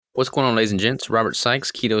What's going on, ladies and gents? Robert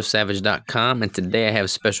Sykes, KetoSavage.com, and today I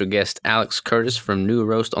have special guest Alex Curtis from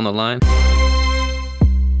Neuroast on the line.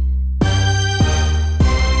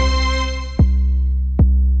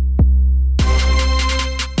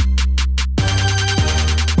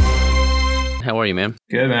 How are you, man?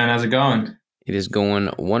 Good, man. How's it going? It is going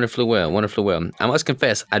wonderfully well, wonderfully well. I must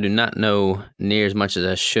confess, I do not know near as much as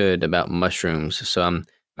I should about mushrooms, so I'm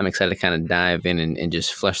excited to kind of dive in and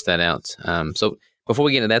just flesh that out. So before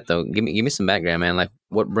we get into that, though, give me some background, man. Like,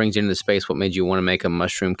 what brings you into the space? What made you want to make a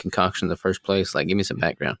mushroom concoction in the first place? Like, give me some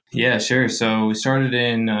background. Yeah, sure. So we started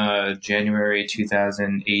in January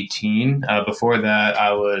 2018. Before that,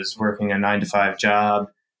 I was working a 9 to 5 job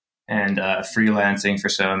and freelancing for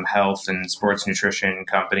some health and sports nutrition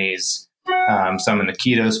companies, some in the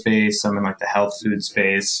keto space, some in like the health food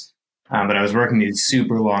space. But I was working these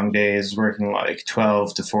super long days, working like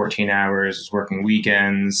 12 to 14 hours, working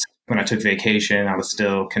weekends. When I took vacation, I was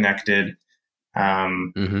still connected. I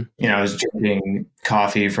was drinking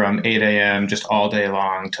coffee from 8 a.m. just all day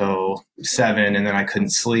long till 7, and then I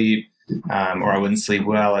couldn't sleep, or I wouldn't sleep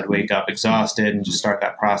well. I'd wake up exhausted and just start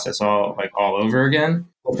that process all over again.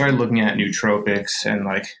 I started looking at nootropics and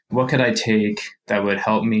like what could I take that would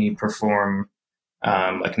help me perform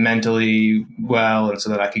like mentally well, and so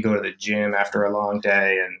that I could go to the gym after a long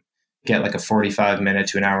day and get like a 45-minute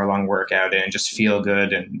to an hour long workout in, just feel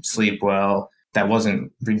good and sleep well. That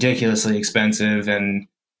wasn't ridiculously expensive, and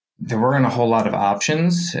there weren't a whole lot of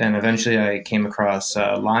options. And eventually I came across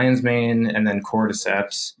lion's mane and then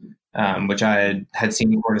cordyceps, which I had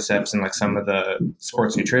seen cordyceps in like some of the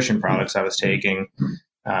sports nutrition products I was taking.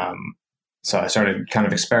 So I started kind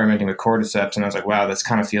of experimenting with cordyceps, and I was like, wow, this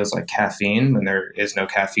kind of feels like caffeine when there is no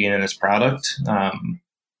caffeine in this product.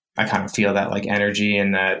 I kind of feel that like energy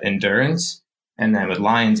and that endurance. And then with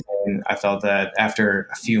lion's mane, I felt that after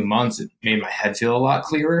a few months, it made my head feel a lot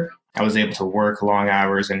clearer. I was able to work long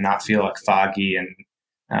hours and not feel like foggy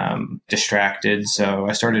and distracted. So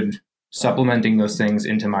I started supplementing those things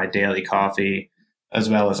into my daily coffee, as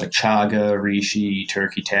well as like chaga, reishi,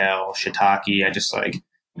 turkey tail, shiitake. I just like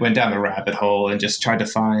went down the rabbit hole and just tried to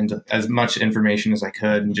find as much information as I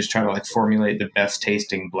could and just try to like formulate the best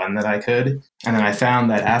tasting blend that I could. And then I found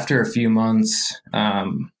that after a few months,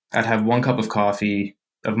 I'd have 1 cup of coffee,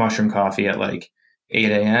 of mushroom coffee at like 8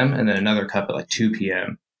 a.m. and then another cup at like 2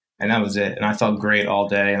 p.m. And that was it. And I felt great all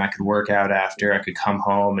day, and I could work out after. I could come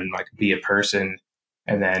home and like be a person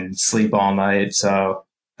and then sleep all night. So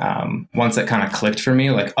once that kind of clicked for me,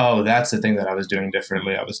 like, oh, that's the thing that I was doing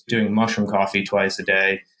differently. I was doing mushroom coffee twice a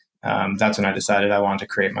day. That's when I decided I wanted to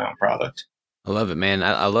create my own product. I love it, man.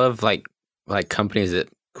 I love like companies that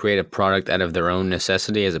create a product out of their own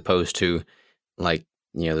necessity as opposed to like,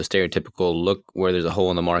 the stereotypical look where there's a hole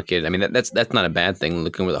in the market. I mean, that's not a bad thing,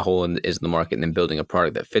 looking where the hole is in the market and then building a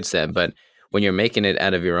product that fits that. But when you're making it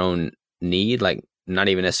out of your own need, like not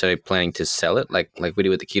even necessarily planning to sell it, like we did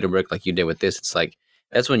with the keto brick, like you did with this, it's like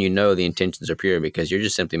that's when the intentions are pure because you're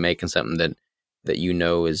just simply making something that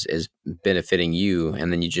is benefiting you,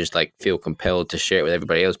 and then you just like feel compelled to share it with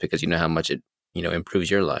everybody else because you know how much it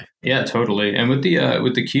improves your life. Yeah, totally. And with the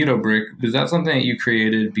keto brick, was that something that you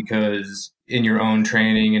created because in your own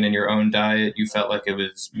training and in your own diet, you felt like it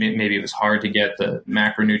was maybe it was hard to get the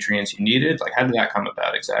macronutrients you needed? Like, how did that come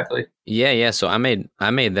about exactly? Yeah. So I made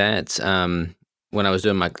that when I was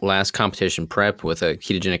doing my last competition prep with a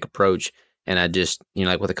ketogenic approach, and I just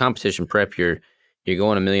like with a competition prep, you're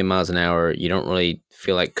going a million miles an hour. You don't really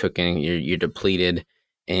feel like cooking. You're depleted,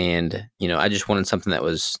 and I just wanted something that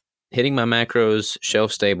was hitting my macros,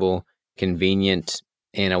 shelf stable, convenient,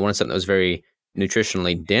 and I wanted something that was very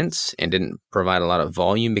nutritionally dense and didn't provide a lot of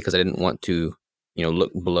volume because I didn't want to,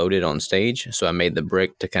 look bloated on stage. So I made the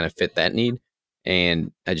brick to kind of fit that need,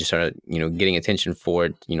 and I just started, getting attention for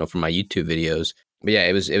it, from my YouTube videos. But yeah,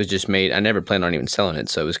 it was just made. I never planned on even selling it,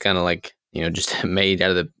 so it was kind of like just made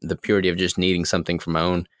out of the purity of just needing something for my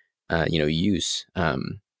own, use.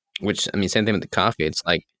 Which I mean, same thing with the coffee. It's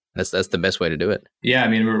like that's the best way to do it. Yeah, I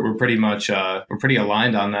mean, we're pretty much we're pretty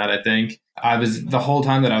aligned on that. I think I was the whole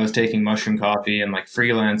time that I was taking mushroom coffee and like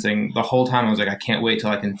freelancing. The whole time I was like, I can't wait till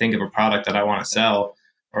I can think of a product that I want to sell,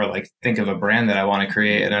 or like think of a brand that I want to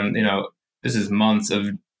create. And I'm, this is months of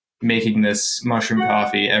making this mushroom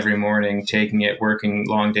coffee every morning, taking it, working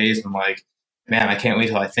long days. I'm like, man, I can't wait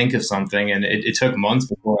till I think of something. And it took months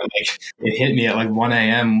before like it hit me at like 1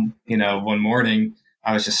 a.m. One morning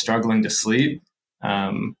I was just struggling to sleep.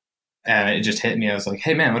 And it just hit me. I was like,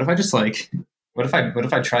 hey man, what if I just like, what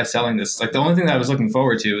if I try selling this? Like the only thing that I was looking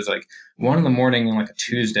forward to was like 1 in the morning on like a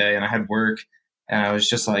Tuesday, and I had work, and I was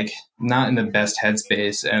just like not in the best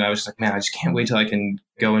headspace. And I was just like, man, I just can't wait till I can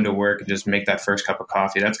go into work and just make that first cup of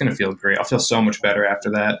coffee. That's gonna feel great. I'll feel so much better after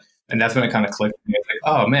that. And that's when it kind of clicked with me. I was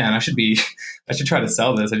like, oh man, I should try to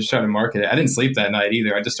sell this. I should try to market it. I didn't sleep that night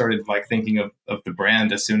either. I just started like thinking of the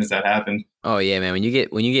brand as soon as that happened. Oh yeah, man. When you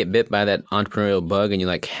get bit by that entrepreneurial bug and you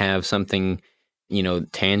like have something,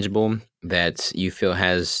 tangible that you feel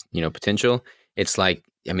has, potential, it's like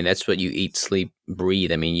I mean, that's what you eat, sleep,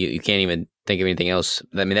 breathe. I mean, you can't even think of anything else.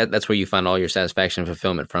 I mean, that's where you find all your satisfaction and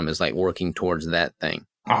fulfillment from is like working towards that thing.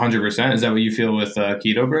 100%. Is that what you feel with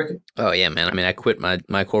Keto Brick? Oh yeah, man. I mean, I quit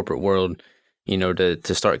my corporate world,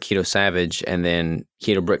 to start Keto Savage, and then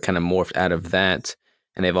Keto Brick kind of morphed out of that,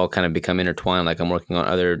 and they've all kind of become intertwined. Like I'm working on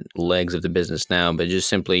other legs of the business now, but just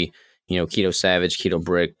simply, Keto Savage, Keto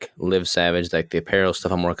Brick, Live Savage, like the apparel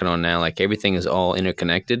stuff I'm working on now, like everything is all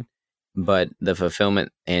interconnected. But the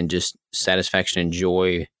fulfillment and just satisfaction and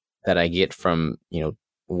joy that I get from,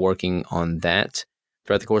 working on that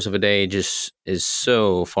throughout the course of a day just is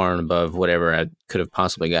so far and above whatever I could have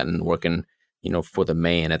possibly gotten working, for the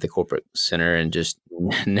man at the corporate center and just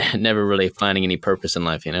never really finding any purpose in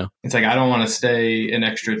life. It's like I don't want to stay an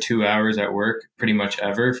extra 2 hours at work pretty much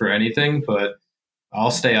ever for anything, but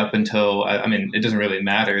I'll stay up until I mean, it doesn't really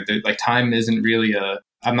matter. Like time isn't really a.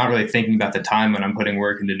 I'm not really thinking about the time when I'm putting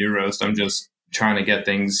work into Neuroast. I'm just trying to get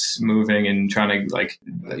things moving and trying to like,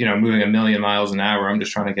 moving a million miles an hour. I'm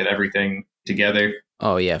just trying to get everything together.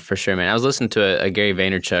 Oh yeah, for sure, man. I was listening to a Gary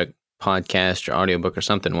Vaynerchuk podcast or audiobook or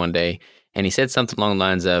something one day, and he said something along the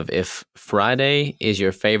lines of, if Friday is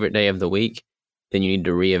your favorite day of the week, then you need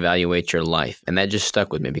to reevaluate your life. And that just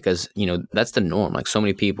stuck with me because, that's the norm. Like so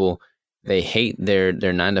many people, they hate their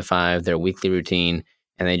 9 to 5, their weekly routine,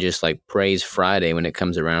 and they just like praise Friday when it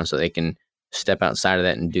comes around so they can step outside of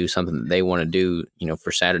that and do something that they want to do,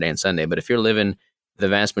 for Saturday and Sunday. But if you're living the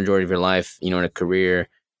vast majority of your life, in a career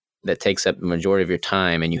that takes up the majority of your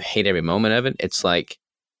time and you hate every moment of it, it's like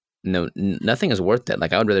no, nothing is worth that.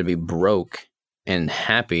 Like I would rather be broke and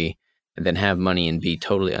happy than have money and be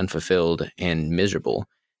totally unfulfilled and miserable.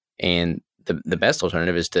 And the best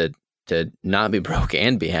alternative is to not be broke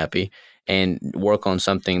and be happy and work on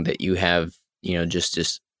something that you have, just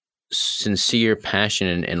this sincere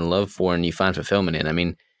passion and love for and you find fulfillment in. I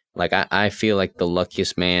mean, like I feel like the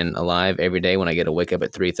luckiest man alive every day when I get to wake up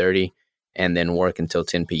at 3:30 and then work until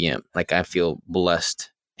 10 p.m. Like I feel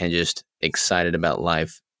blessed and just excited about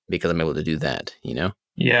life because I'm able to do that.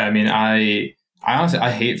 Yeah, I mean, I honestly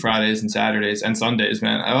I hate Fridays and Saturdays and Sundays,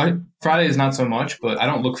 man. I like Fridays not so much, but I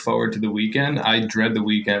don't look forward to the weekend. I dread the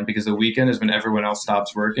weekend because the weekend is when everyone else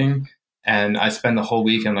stops working, and I spend the whole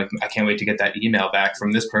weekend like I can't wait to get that email back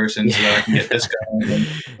from this person so that I can get this guy. And,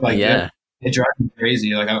 like Yeah. it drives me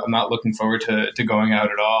crazy. Like I'm not looking forward to going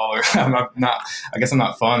out at all, or I'm not. I guess I'm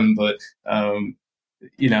not fun, but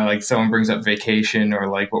like someone brings up vacation or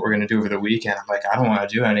like what we're going to do over the weekend. I'm like, I don't want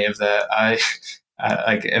to do any of that. I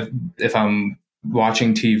like if I'm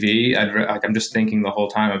watching TV, like I'm just thinking the whole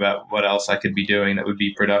time about what else I could be doing that would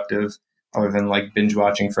be productive, other than like binge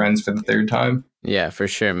watching Friends for the third time. Yeah, for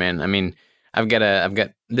sure, man. I mean, I've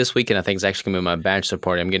got this weekend. I think it's actually gonna be my bachelor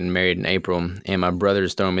party. I'm getting married in April, and my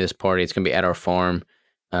brother's throwing me this party. It's gonna be at our farm,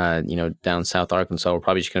 down South Arkansas. We're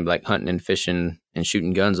probably just gonna be like hunting and fishing and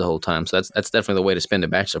shooting guns the whole time. So that's definitely the way to spend a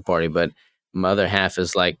bachelor party. But my other half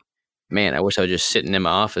is like, man, I wish I was just sitting in my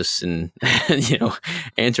office and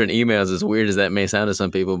answering emails. As weird as that may sound to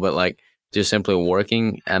some people, but like just simply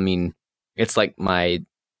working. I mean, it's like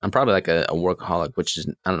I'm probably like a workaholic, which is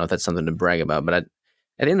I don't know if that's something to brag about, but at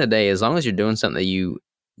the end of the day, as long as you're doing something that you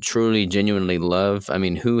truly, genuinely love, I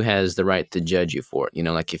mean, who has the right to judge you for it?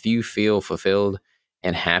 Like if you feel fulfilled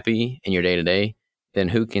and happy in your day to day, then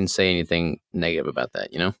who can say anything negative about that?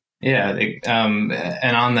 Yeah,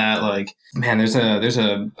 and on that, like, man, there's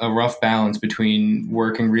a rough balance between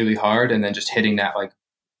working really hard and then just hitting that like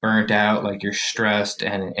burnt out, like you're stressed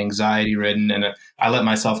and anxiety ridden, and I let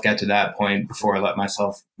myself get to that point before I let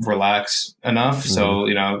myself relax enough. Hmm.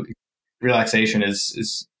 So relaxation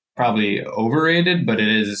is probably overrated, but it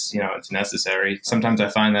is, it's necessary. Sometimes I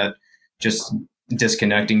find that just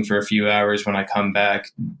disconnecting for a few hours when I come back,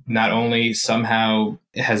 not only somehow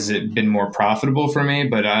has it been more profitable for me,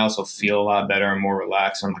 but I also feel a lot better and more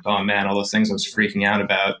relaxed. I'm like, oh man, all those things I was freaking out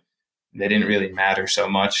about, they didn't really matter so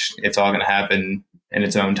much. It's all going to happen in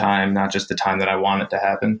its own time, not just the time that I want it to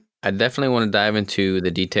happen. I definitely want to dive into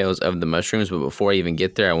the details of the mushrooms, but before I even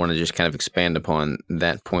get there, I want to just kind of expand upon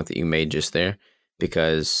that point that you made just there,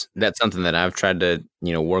 because that's something that I've tried to,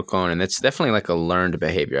 work on, and it's definitely like a learned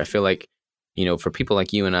behavior. I feel like, for people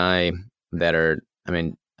like you and I that are, I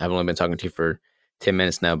mean, I've only been talking to you for 10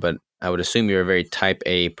 minutes now, but I would assume you're a very type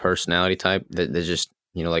A personality type that just,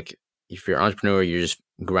 like if you're an entrepreneur, you're just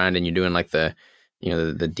grinding, you're doing like the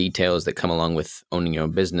details that come along with owning your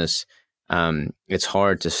own business. It's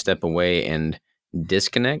hard to step away and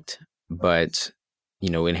disconnect, but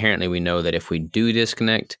inherently we know that if we do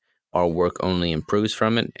disconnect, our work only improves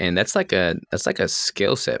from it. And that's like a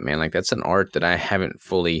skill set, man. Like that's an art that I haven't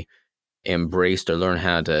fully embraced or learned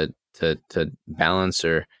how to balance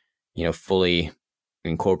or fully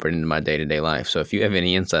incorporate into my day-to-day life. So if you have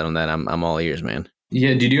any insight on that, I'm all ears, man.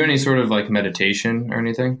 Yeah. Do you do any sort of like meditation or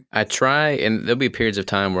anything? I try, and there'll be periods of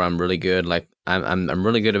time where I'm really good. Like I'm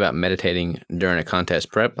really good about meditating during a contest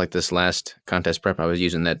prep. Like this last contest prep, I was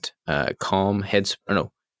using that Calm Heads. Or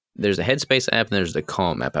no, there's a Headspace app and there's the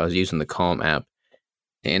Calm app. I was using the Calm app,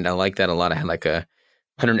 and I like that a lot. I had like a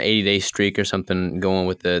 180-day streak or something going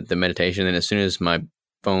with the meditation. And as soon as my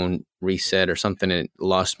phone reset or something, it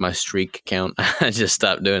lost my streak count. I just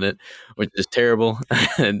stopped doing it, which is terrible.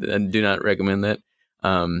 And do not recommend that.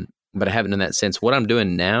 But I haven't done that since. What I'm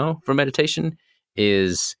doing now for meditation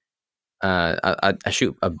is I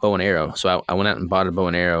shoot a bow and arrow. So I went out and bought a bow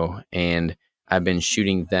and arrow, and I've been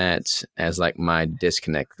shooting that as like my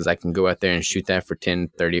disconnect because I can go out there and shoot that for 10,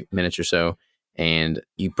 30 minutes or so. And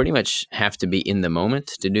you pretty much have to be in the moment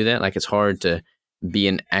to do that. Like it's hard to be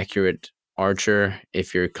an accurate archer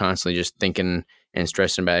if you're constantly just thinking and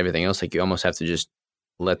stressing about everything else. Like you almost have to just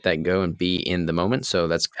let that go and be in the moment. So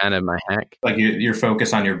that's kind of my hack. Like your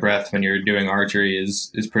focus on your breath when you're doing archery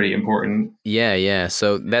is pretty important. Yeah, yeah.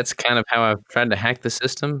 So that's kind of how I've tried to hack the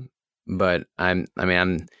system. But well,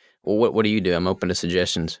 what do you do? I'm open to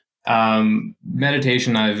suggestions.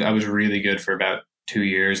 Meditation, I was really good for about 2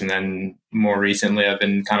 years, and then more recently I've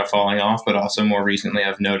been kind of falling off. But also more recently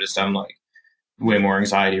I've noticed I'm like way more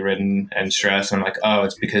anxiety ridden and stressed. I'm like, oh,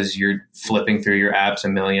 it's because you're flipping through your apps a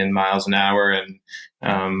million miles an hour, and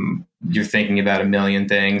you're thinking about a million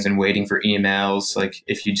things and waiting for emails. Like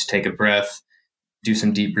if you just take a breath, do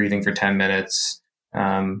some deep breathing for 10 minutes.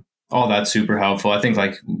 All that's super helpful. I think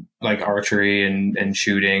like archery and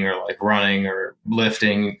shooting or like running or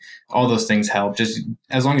lifting, all those things help just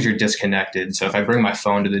as long as you're disconnected. So if I bring my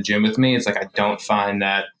phone to the gym with me, it's like I don't find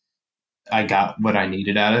that I got what I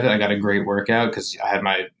needed out of it. I got a great workout because I had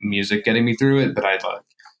my music getting me through it, but I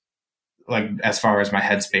like as far as my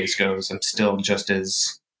headspace goes, it's still just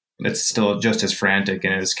as frantic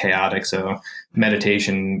and as chaotic. So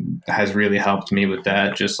meditation has really helped me with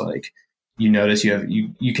that. Just like you notice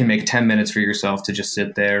you can make 10 minutes for yourself to just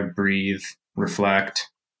sit there, breathe, reflect,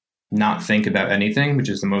 not think about anything, which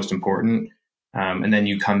is the most important. And then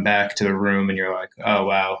you come back to the room and you're like, oh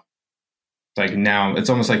wow, like now it's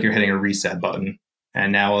almost like you're hitting a reset button.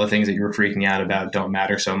 And now all the things that you were freaking out about don't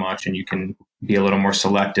matter so much, and you can be a little more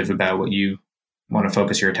selective about what you want to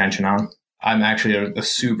focus your attention on. I'm actually a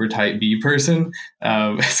super type B person.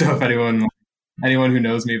 So if anyone who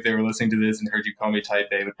knows me, if they were listening to this and heard you call me type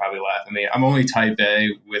A, would probably laugh at me. I'm only type A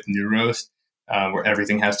with Neuroast, where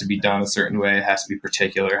everything has to be done a certain way. It has to be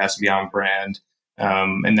particular, it has to be on brand.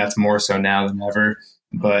 And that's more so now than ever.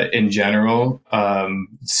 But in general,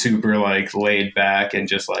 super like laid back and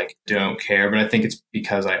just like don't care. But I think it's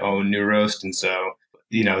because I own Neuroast. And so,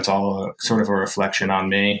 it's all sort of a reflection on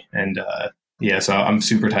me. And yeah, so I'm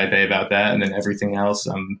super type A about that. And then everything else,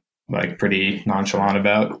 I'm like pretty nonchalant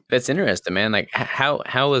about. That's interesting, man. Like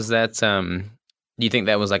how was that? Do you think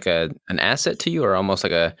that was like an asset to you, or almost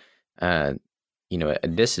like uh, a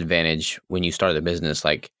disadvantage when you started the business?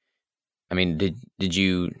 Like, I mean, did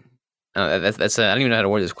you? That's I don't even know how to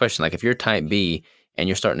word this question. Like, if you're type B and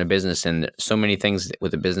you're starting a business, and so many things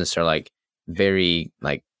with the business are like very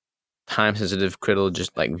like time sensitive, critical,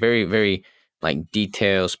 just like very, very like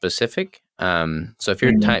detail specific. So if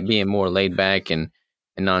you're Mhm. type being more laid back and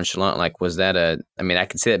nonchalant, like was that I mean, I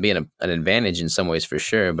could see that being an advantage in some ways for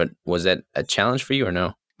sure, but was that a challenge for you or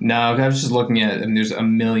no? No, I was just looking at, and there's a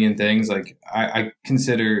million things. Like I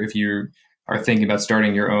consider if you are thinking about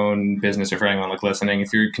starting your own business, or for anyone like listening,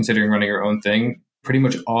 if you're considering running your own thing, pretty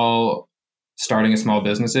much all starting a small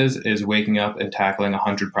business is waking up and tackling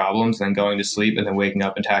 100 problems, then going to sleep, and then waking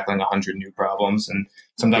up and tackling 100 new problems. And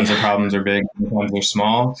sometimes the Yeah. problems are big, sometimes they're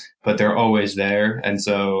small, but they're always there. And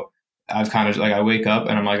so I've kind of like I wake up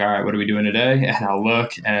and I'm like, all right, what are we doing today? And I'll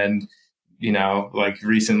look and like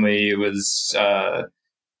recently it was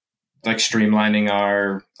like streamlining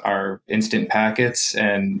our instant packets.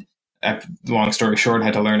 And long story short, I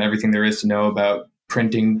had to learn everything there is to know about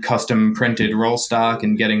printing custom printed roll stock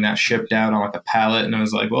and getting that shipped out on like a pallet. And I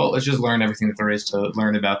was like, well, let's just learn everything that there is to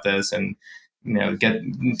learn about this, and get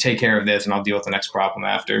take care of this, and I'll deal with the next problem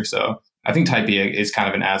after. So I think type B is kind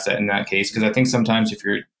of an asset in that case, because I think sometimes if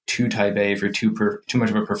you're too type A, if you're too much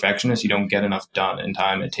of a perfectionist, you don't get enough done in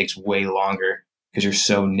time. It takes way longer because you're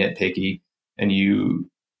so nitpicky, and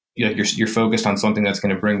you're focused on something that's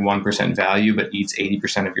going to bring 1% value but eats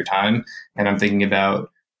 80% of your time. And I'm thinking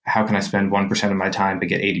about, how can I spend 1% of my time but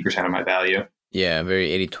get 80% of my value? Yeah, very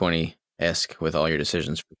 80/20-esque with all your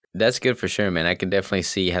decisions. That's good for sure, man. I can definitely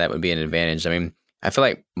see how that would be an advantage. I mean, I feel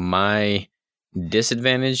like my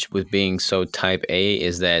disadvantage with being so type A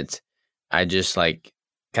is that I just like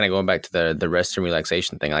kind of going back to the rest and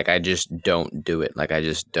relaxation thing. Like I just don't do it. Like I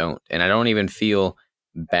just don't, and I don't even feel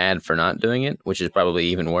bad for not doing it, which is probably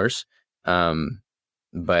even worse. Um,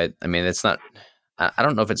 but I mean, it's not. I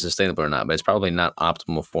don't know if it's sustainable or not, but it's probably not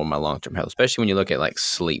optimal for my long term health, especially when you look at like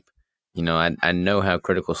sleep. I know how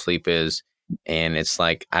critical sleep is, and it's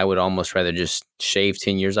like I would almost rather just shave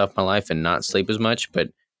 10 years off my life and not sleep as much, but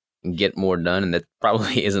get more done. And that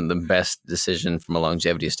probably isn't the best decision from a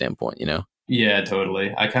longevity standpoint. Yeah,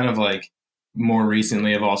 totally. I kind of like, more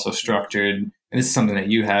recently have also structured, and this is something that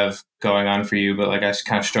you have going on for you, but like I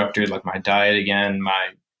kind of structured like my diet again, my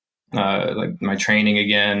like my training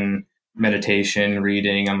again, meditation,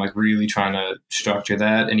 reading. I'm like really trying to structure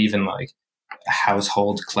that, and even like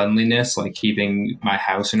household cleanliness, like keeping my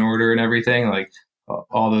house in order and everything. Like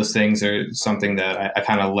all those things are something that I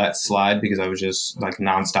kind of let slide because I was just like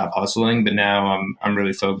nonstop hustling. But now I'm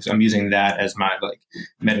really focused. I'm using that as my like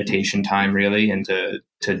meditation time really, and to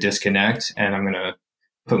disconnect. And I'm gonna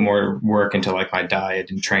put more work into like my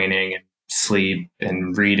diet and training and sleep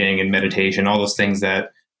and reading and meditation, all those things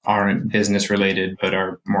that aren't business related but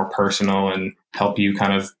are more personal and help you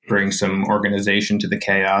kind of bring some organization to the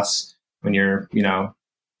chaos when you're,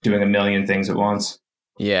 doing a million things at once.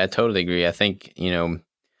 Yeah, I totally agree. I think,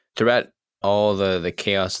 throughout all the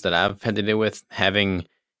chaos that I've had to deal with, having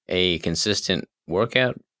a consistent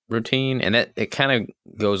workout routine, and that it kind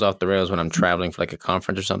of goes off the rails when I'm traveling for like a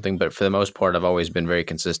conference or something, but for the most part, I've always been very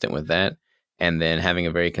consistent with that. And then having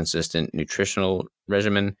a very consistent nutritional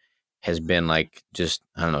regimen has been like just,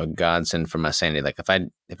 I don't know, a godsend for my sanity. Like if I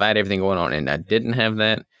had everything going on and I didn't have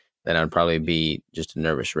that, then I'd probably be just a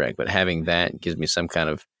nervous wreck. But having that gives me some kind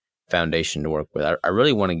of foundation to work with. I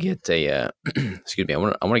really want to get a excuse me. I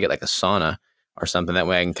want to get like a sauna or something. That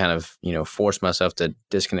way I can kind of force myself to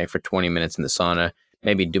disconnect for 20 minutes in the sauna.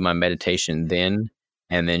 Maybe do my meditation then,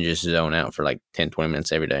 and then just zone out for like 10, 20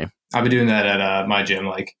 minutes every day. I've been doing that at my gym,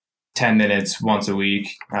 like 10 minutes once a week,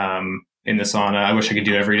 in the sauna. I wish I could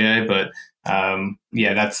do every day, but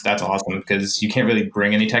yeah, that's awesome because you can't really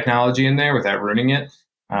bring any technology in there without ruining it.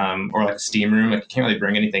 Or like a steam room, like you can't really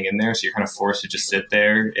bring anything in there, so you're kind of forced to just sit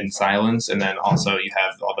there in silence. And then also you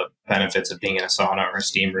have all the benefits of being in a sauna or a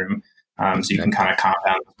steam room, so you can kind of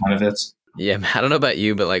compound the benefits. Yeah, I don't know about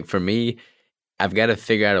you, but like for me, I've got to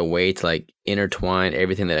figure out a way to like intertwine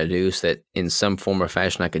everything that I do so that in some form or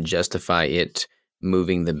fashion I could justify it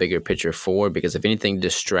moving the bigger picture forward. Because if anything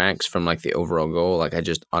distracts from like the overall goal, like I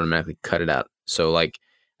just automatically cut it out. So like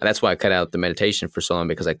that's why I cut out the meditation for so long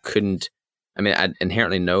because I couldn't. I mean, I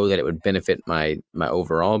inherently know that it would benefit my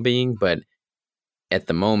overall being, but at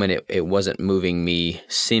the moment it wasn't moving me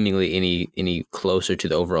seemingly any closer to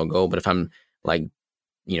the overall goal. But if I'm like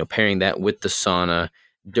pairing that with the sauna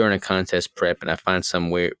during a contest prep and I find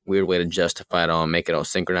some weird way to justify it all and make it all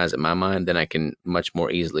synchronize in my mind, then I can much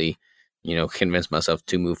more easily, convince myself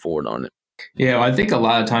to move forward on it. Yeah, well, I think a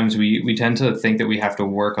lot of times we tend to think that we have to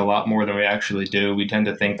work a lot more than we actually do. We tend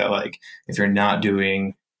to think that like if you're not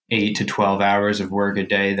doing 8 to 12 hours of work a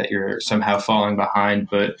day, that you're somehow falling behind.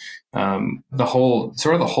 But the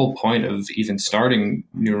whole point of even starting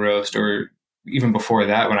New Roast, or even before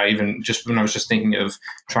that, when I was just thinking of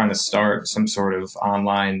trying to start some sort of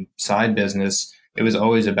online side business, it was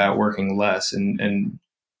always about working less, and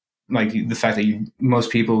like the fact that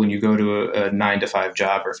most people, when you go to a 9 to 5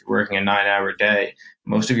 job, or if you're working a 9 hour day,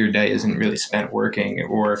 most of your day isn't really spent working,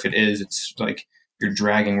 or if it is, it's like you're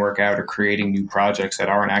dragging work out or creating new projects that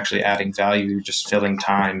aren't actually adding value. You're just filling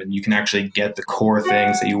time, and you can actually get the core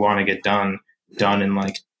things that you want to get done in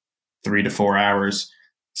like 3 to 4 hours.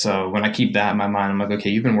 So when I keep that in my mind, I'm like,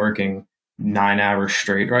 okay, you've been working 9 hours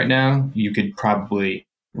straight right now. You could probably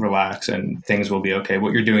relax and things will be okay.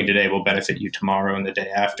 What you're doing today will benefit you tomorrow and the day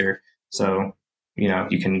after. So, you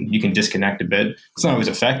can disconnect a bit. It's not always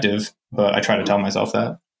effective, but I try to tell myself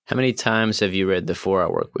that. How many times have you read the 4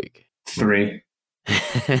 Hour Work Week? Three.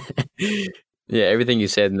 Yeah, everything you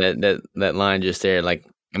said in that line just there, like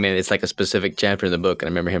I mean, it's like a specific chapter in the book, and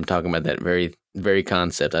I remember him talking about that very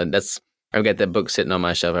concept. I've got that book sitting on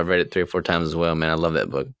my shelf. I've read it 3 or 4 times as well, man. I love that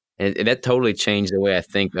book, and that totally changed the way I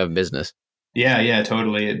think of business. Yeah,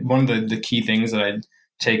 totally. One of the key things that I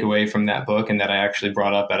take away from that book, and that I actually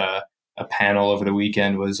brought up at a a panel over the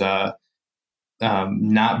weekend was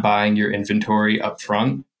not buying your inventory up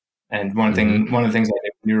front. And Hmm. one of the things I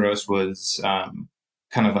did with Neuros was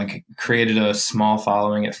kind of like created a small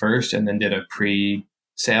following at first, and then did a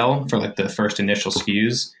pre-sale for like the first initial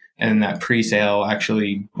SKUs. And that pre-sale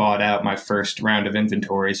actually bought out my first round of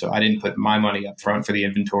inventory, so I didn't put my money up front for the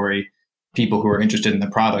inventory. People who were interested in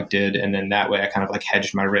the product did, and then that way I kind of like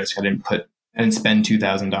hedged my risk. I didn't spend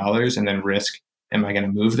 $2,000 and then risk, am I going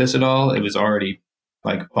to move this at all? It was already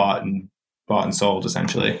like bought and sold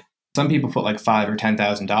essentially. Some people put like $5,000 or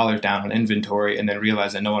 $10,000 down on inventory and then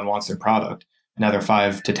realize that no one wants their product. Now they're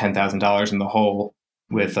 $5,000 to $10,000 in the hole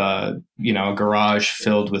with a garage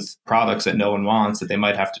filled with products that no one wants that they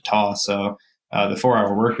might have to toss. So the 4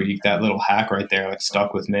 hour work week, that little hack right there, like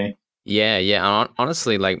stuck with me. Yeah, yeah.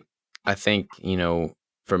 Honestly, like I think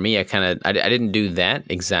for me, I didn't do that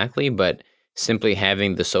exactly, but simply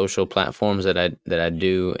having the social platforms that I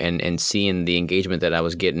do, and seeing the engagement that I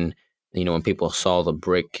was getting, when people saw the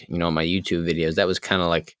brick, on my YouTube videos, that was kind of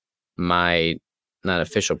like my not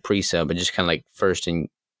official pre-sale, but just kind of like first in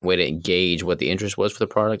way to engage what the interest was for the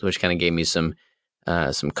product, which kind of gave me some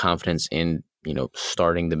confidence in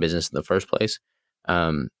starting the business in the first place.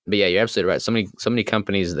 But yeah, you're absolutely right. So many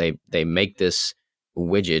companies, they make this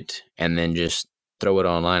widget and then just throw it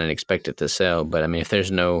online and expect it to sell. But I mean, if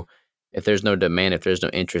there's no demand, if there's no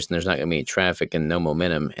interest, and there's not going to be traffic and no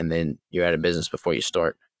momentum, and then you're out of business before you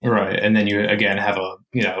start. Right. And then you again have a,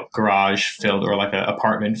 garage filled or like an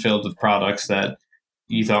apartment filled with products that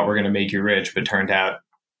you thought were going to make you rich, but turned out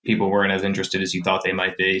people weren't as interested as you thought they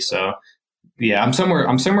might be. So yeah, I'm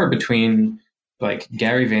somewhere between like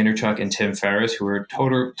Gary Vaynerchuk and Tim Ferriss, who are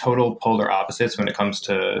total polar opposites when it comes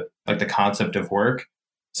to like the concept of work.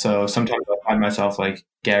 So sometimes I find myself like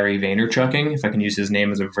Gary Vaynerchucking, if I can use his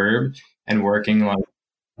name as a verb, and working like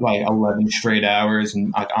 11 straight hours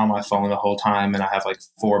and like on my phone the whole time, and I have like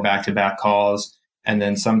four back-to-back calls. And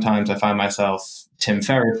then sometimes I find myself Tim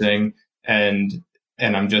Ferrissing, and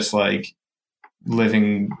I'm just like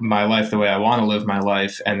living my life the way I want to live my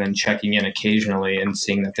life, and then checking in occasionally and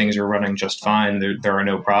seeing that things are running just fine. There are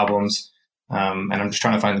no problems. And I'm just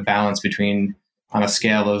trying to find the balance between, on a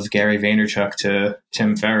scale of Gary Vaynerchuk to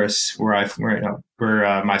Tim Ferriss, where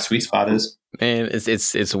my sweet spot is. Man,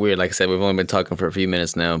 it's weird. Like I said, we've only been talking for a few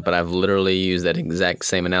minutes now, but I've literally used that exact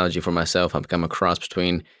same analogy for myself. I've become a cross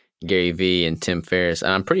between Gary Vee and Tim Ferriss.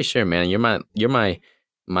 And I'm pretty sure, man, you're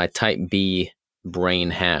my type B brain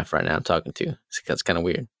half right now I'm talking to. It's kind of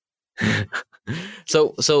weird.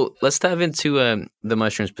 So let's dive into the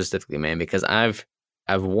mushrooms specifically, man, because I've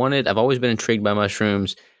always been intrigued by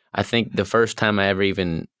mushrooms. I think the first time I ever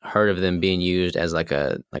even heard of them being used as like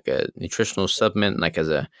a nutritional supplement, like as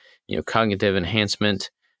a cognitive enhancement,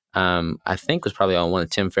 I think was probably on one of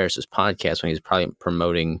Tim Ferriss's podcasts when he was probably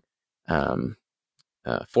promoting um,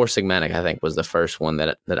 Four Sigmatic. I think was the first one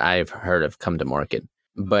that I've heard of come to market.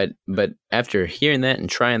 But after hearing that and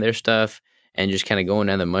trying their stuff and just kind of going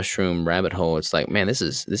down the mushroom rabbit hole, it's like, man, this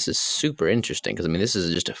is super interesting, because I mean, this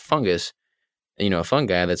is just a fungus, a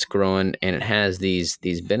fungi that's growing, and it has these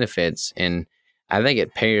benefits. And I think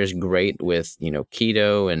it pairs great with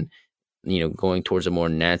keto, and going towards a more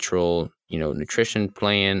natural nutrition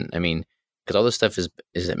plan. I mean, because all this stuff is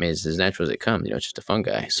I mean, is as natural as it comes. It's just a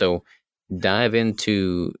fungi. So dive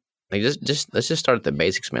into, like, just let's just start at the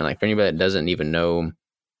basics, man. Like, for anybody that doesn't even know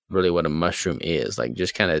really what a mushroom is, like,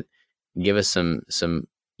 just kind of give us some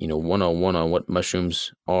 101 on what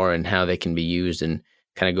mushrooms are and how they can be used, and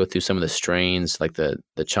kind of go through some of the strains, like the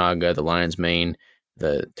chaga, the lion's mane,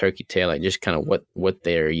 the turkey tail, like just kind of what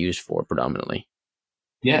they're used for predominantly.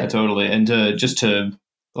 Yeah, totally. And I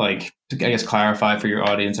guess clarify for your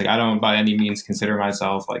audience, like I don't by any means consider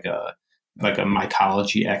myself like a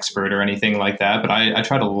mycology expert or anything like that, but I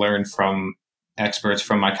try to learn from experts,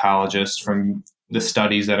 from mycologists, from the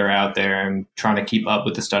studies that are out there, and trying to keep up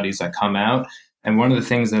with the studies that come out. And one of the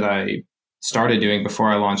things that I started doing before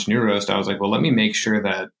I launched Neuroast, I was like, well, let me make sure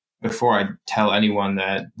that before I tell anyone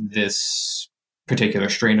that this particular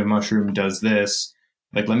strain of mushroom does this,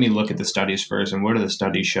 like let me look at the studies first, and what do the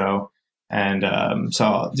studies show. And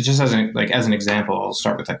so just as an example, I'll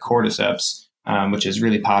start with like cordyceps, which is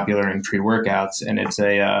really popular in pre-workouts, and it's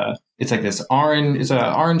like this it's a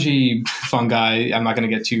orangey fungi. I'm not going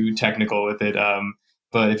to get too technical with it,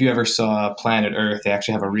 but if you ever saw Planet Earth, they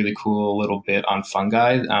actually have a really cool little bit on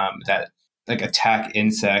fungi that like attack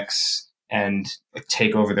insects and like,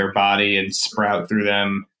 take over their body and sprout through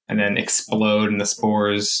them and then explode, and the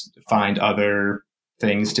spores find other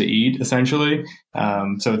things to eat essentially.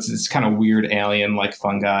 So it's kind of weird alien like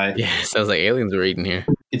fungi. Yeah, sounds like aliens were eating here.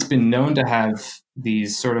 It's been known to have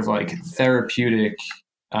these sort of like therapeutic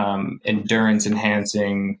endurance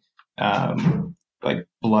enhancing, like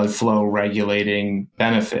blood flow regulating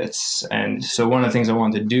benefits. And so one of the things I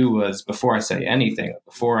wanted to do was, before I say anything,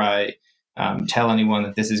 before I tell anyone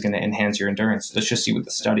that this is going to enhance your endurance, let's just see what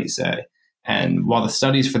the studies say. And while the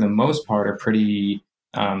studies for the most part are pretty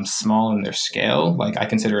small in their scale, like I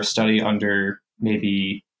consider a study under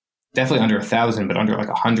maybe definitely under 1,000, but under like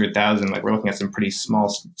 100,000, like we're looking at some pretty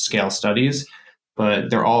small scale studies, but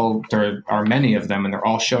there are many of them and they're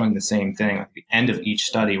all showing the same thing. At the end of each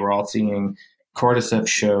study, we're all seeing cordyceps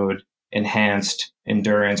showed enhanced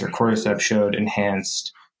endurance, or cordyceps showed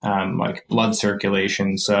enhanced like blood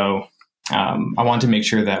circulation. So I want to make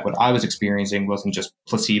sure that what I was experiencing wasn't just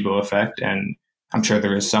placebo effect, and I'm sure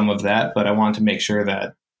there is some of that, but I want to make sure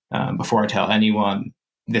that before I tell anyone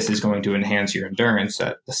this is going to enhance your endurance,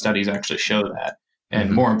 that the studies actually show that.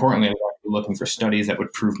 And more importantly, I was looking for studies that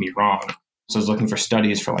would prove me wrong. So I was looking for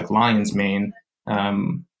studies for like lion's mane.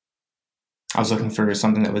 I was looking for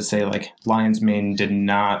something that would say like lion's mane did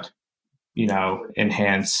not,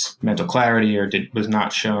 enhance mental clarity, or was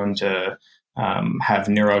not shown to have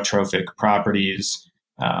neurotropic properties.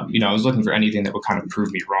 I was looking for anything that would kind of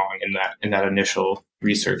prove me wrong in that initial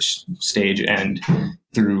research stage. And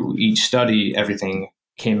through each study, everything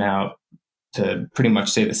came out to pretty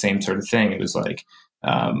much say the same sort of thing. It was like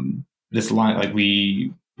this line, like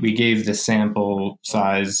we gave the sample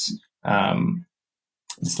size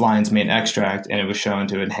this lion's mane extract, and it was shown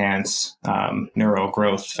to enhance neural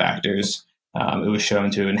growth factors. It was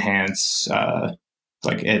shown to enhance,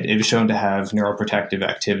 it was shown to have neuroprotective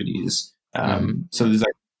activities. So there's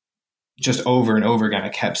like just over and over again, I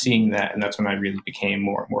kept seeing that, and that's when I really became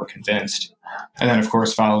more and more convinced. And then, of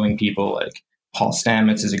course, following people like Paul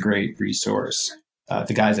Stamets is a great resource.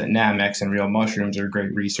 The guys at Namex and Real Mushrooms are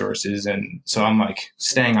great resources, and so I'm like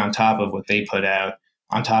staying on top of what they put out,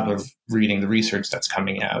 on top of reading the research that's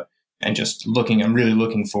coming out, and just looking. I'm really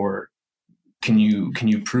looking for, can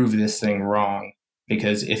you prove this thing wrong?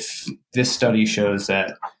 Because if this study shows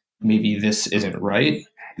that maybe this isn't right,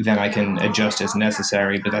 then I can adjust as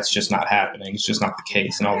necessary. But that's just not happening. It's just not the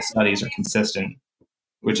case, and all the studies are consistent,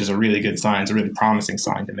 which is a really good sign. It's a really promising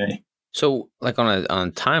sign to me. So, like on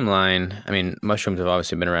a timeline, I mean, mushrooms have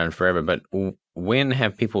obviously been around forever, but when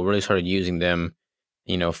have people really started using them,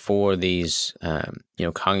 for these,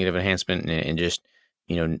 cognitive enhancement and just,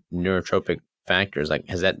 neurotropic factors? Like,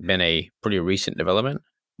 has that been a pretty recent development?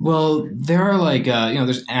 Well, there are like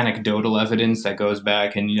there's anecdotal evidence that goes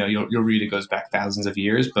back, and you'll read it goes back thousands of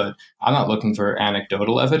years. But I'm not looking for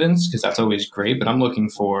anecdotal evidence because that's always great. But I'm looking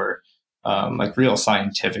for like real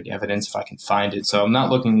scientific evidence if I can find it. So I'm not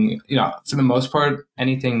looking, for the most part,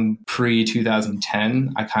 anything pre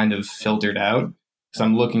 2010 I kind of filtered out. So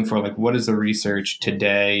I'm looking for like what is the research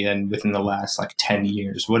today and within the last like 10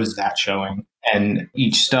 years, what is that showing? And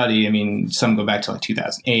each study, I mean, some go back to like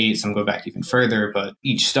 2008, some go back even further, but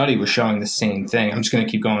each study was showing the same thing. I'm just going to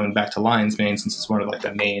keep going back to lion's mane since it's one of like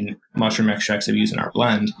the main mushroom extracts we use in our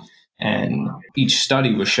blend. And each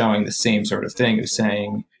study was showing the same sort of thing. It was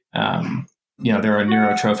saying, there are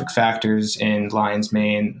neurotrophic factors in lion's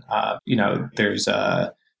mane. There's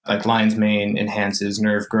like lion's mane enhances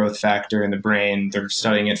nerve growth factor in the brain. They're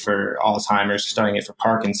studying it for Alzheimer's, studying it for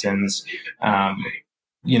Parkinson's.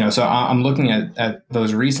 So I'm looking at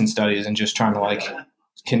those recent studies and just trying to like,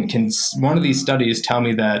 can one of these studies tell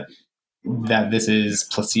me that this is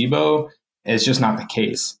placebo? It's just not the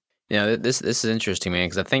case. Yeah, this is interesting, man,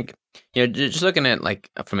 because I think, just looking at like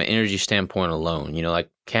from an energy standpoint alone, like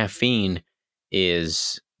caffeine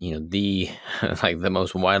is, the like the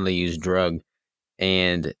most widely used drug,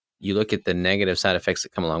 and you look at the negative side effects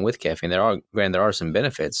that come along with caffeine. There are some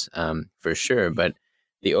benefits, for sure, but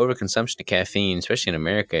the overconsumption of caffeine, especially in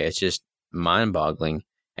America, it's just mind-boggling.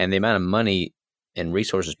 And the amount of money and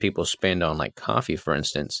resources people spend on like coffee, for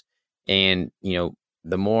instance, and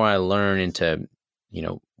the more I learn into,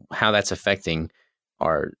 how that's affecting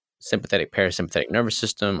our sympathetic, parasympathetic nervous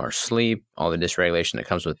system, our sleep, all the dysregulation that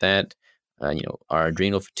comes with that, our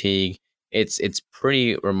adrenal fatigue. It's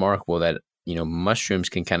pretty remarkable that mushrooms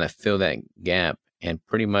can kind of fill that gap and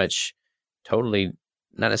pretty much totally,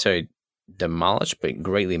 not necessarily demolish, but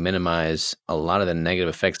greatly minimize a lot of the negative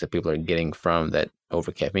effects that people are getting from that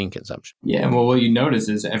over caffeine consumption. Yeah, well, what you notice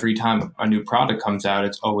is every time a new product comes out,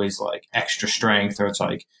 it's always like extra strength, or it's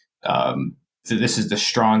like, this is the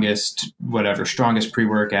strongest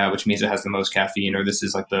pre-workout, which means it has the most caffeine, or this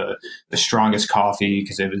is like the strongest coffee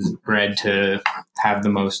because it was bred to have the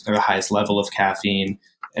most or the highest level of caffeine.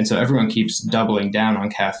 And so everyone keeps doubling down on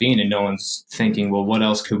caffeine, and no one's thinking, well, what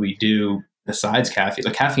else could we do besides caffeine?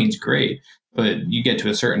 Like caffeine's great, but you get to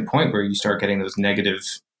a certain point where you start getting those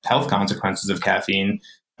negative health consequences of caffeine.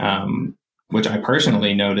 which I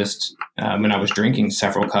personally noticed when I was drinking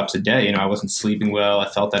several cups a day. I wasn't sleeping well. I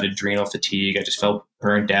felt that adrenal fatigue. I just felt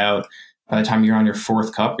burnt out. By the time you're on your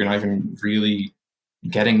fourth cup, you're not even really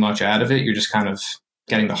getting much out of it. You're just kind of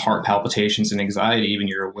getting the heart palpitations and anxiety when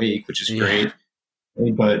you're awake, which is Yeah. great.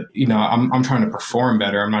 But I'm trying to perform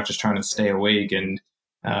better. I'm not just trying to stay awake and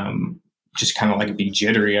um, just kind of like be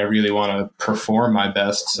jittery. I really want to perform my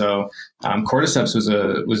best. So cordyceps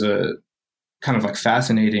was a kind of like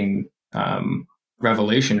fascinating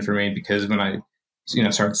revelation for me, because when I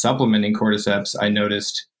started supplementing cordyceps, I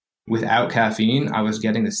noticed without caffeine, I was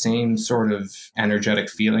getting the same sort of energetic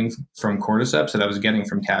feeling from cordyceps that I was getting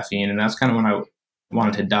from caffeine, and that's kind of when I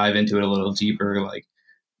wanted to dive into it a little deeper, like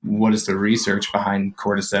what is the research behind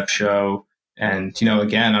cordyceps show. And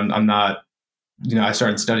again, I'm not, I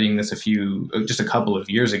started studying this just a couple of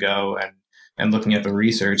years ago, and looking at the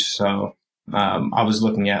research. So I was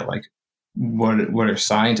looking at like what are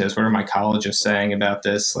scientists, what are mycologists saying about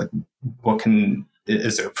this? Like,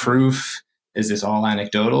 is there proof? Is this all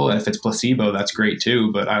anecdotal? And if it's placebo, that's great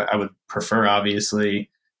too. But I would prefer, obviously,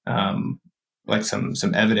 um, like some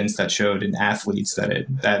evidence that showed in athletes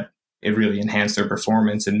that it really enhanced their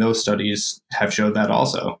performance, and those studies have showed that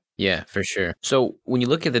also. Yeah, for sure. So when you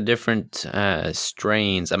look at the different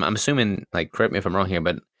strains, I'm assuming, like, correct me if I'm wrong here,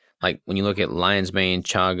 but like when you look at lion's mane,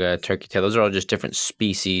 chaga, turkey tail, those are all just different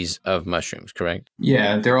species of mushrooms, correct?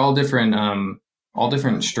 Yeah, they're all different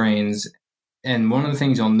strains. And one of the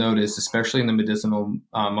things you'll notice, especially in the medicinal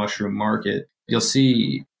mushroom market, you'll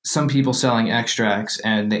see some people selling extracts,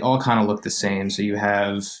 and they all kind of look the same. So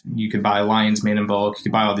you could buy lion's mane in bulk, you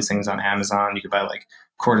could buy all these things on Amazon, you could buy like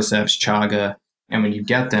cordyceps, chaga, and when you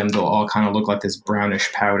get them, they'll all kind of look like this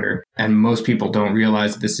brownish powder. And most people don't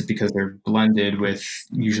realize that this is because they're blended with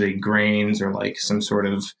usually grains or like some sort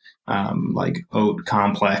of like oat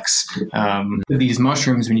complex. These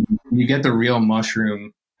mushrooms, when you get the real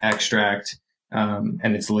mushroom extract, and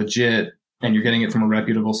it's legit, and you're getting it from a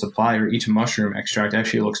reputable supplier, each mushroom extract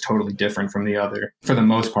actually looks totally different from the other. For the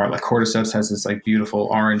most part, like cordyceps has this like beautiful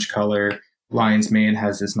orange color, lion's mane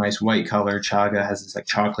has this nice white color, chaga has this like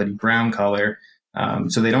chocolatey brown color.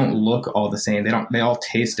 So they don't look all the same. They all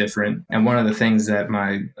taste different. And one of the things that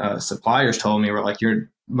my suppliers told me were like,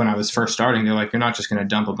 when I was first starting, they're like, you're not just going to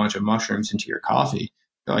dump a bunch of mushrooms into your coffee.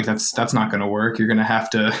 They're like, that's not going to work. You're going to have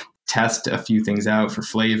to test a few things out for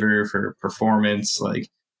flavor, for performance. Like,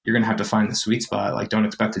 you're going to have to find the sweet spot. Like, don't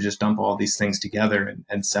expect to just dump all these things together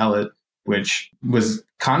and sell it, which was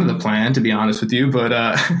kind of the plan, to be honest with you.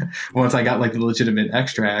 But once I got like the legitimate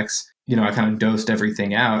extracts, I kind of dosed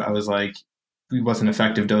everything out. I was like, what's an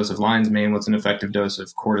effective dose of lion's mane? What's an effective dose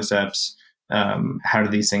of cordyceps? How do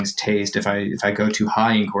these things taste? If I go too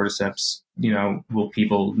high in cordyceps, will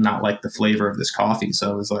people not like the flavor of this coffee?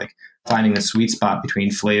 So it was like finding the sweet spot between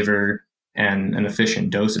flavor and an efficient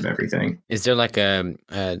dose of everything. Is there like a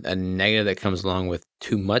negative that comes along with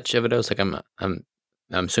too much of a dose? Like I'm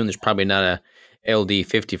assuming there's probably not a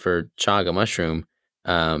LD50 for chaga mushroom,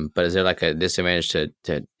 but is there like a disadvantage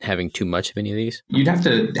to having too much of any of these? You'd have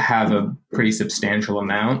to have a pretty substantial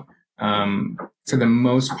amount. For the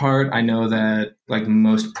most part, I know that like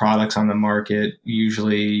most products on the market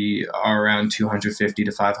usually are around 250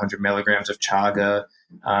 to 500 milligrams of chaga.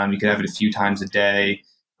 You could have it a few times a day.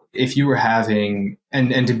 If you were having,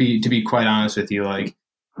 and to be quite honest with you, like,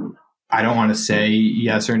 I don't want to say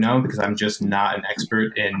yes or no, because I'm just not an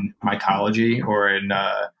expert in mycology or in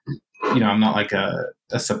I'm not like a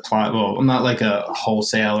supply. Well, I'm not like a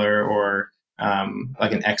wholesaler or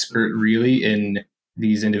like an expert really in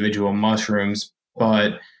these individual mushrooms.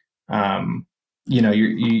 But it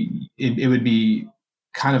would be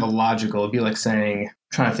kind of illogical. It'd be like saying,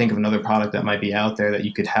 trying to think of another product that might be out there that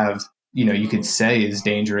you could have. You could say is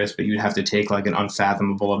dangerous, but you'd have to take like an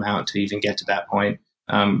unfathomable amount to even get to that point.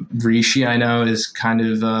 Reishi, I know, is kind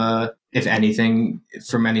of, if anything,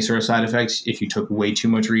 from any sort of side effects, if you took way too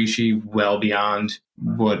much reishi, well beyond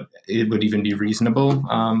what it would even be reasonable,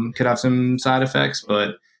 could have some side effects.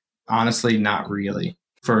 But honestly, not really.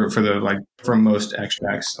 For most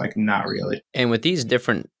extracts, like, not really. And with these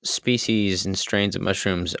different species and strains of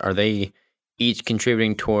mushrooms, are they each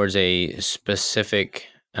contributing towards a specific,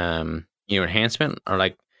 enhancement, or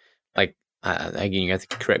like again, you have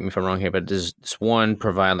to correct me if I'm wrong here, but does this one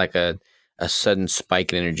provide like a sudden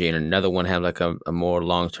spike in energy, and another one have like a more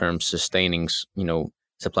long term sustaining,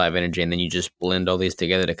 supply of energy, and then you just blend all these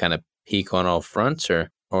together to kind of peak on all fronts,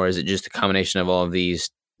 or is it just a combination of all of these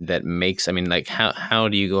that makes? I mean, like, how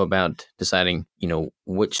do you go about deciding,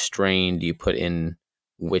 which strain do you put in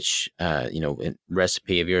which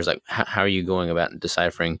recipe of yours? Like, how are you going about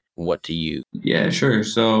deciphering what to use? Yeah, sure.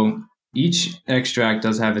 So Each extract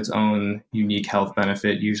does have its own unique health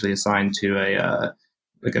benefit, usually assigned to a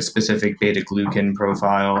like a specific beta glucan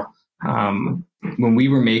profile. When we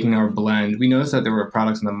were making our blend, we noticed that there were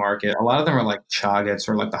products in the market. A lot of them are like chagats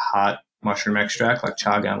or like the hot mushroom extract, like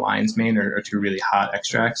chaga and lion's mane are two really hot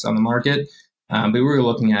extracts on the market. But we were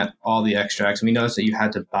looking at all the extracts, and we noticed that you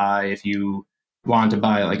had to buy, if you wanted to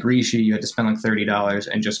buy like reishi, you had to spend like $30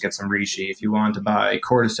 and just get some reishi. If you wanted to buy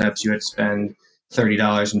cordyceps, you had to spend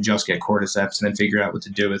 $30 and just get cordyceps and then figure out what to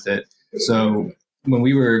do with it. So when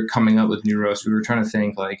we were coming up with Neuroast, we were trying to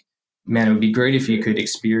think like, man, it would be great if you could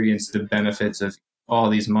experience the benefits of all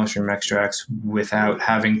these mushroom extracts without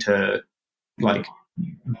having to like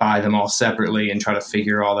buy them all separately and try to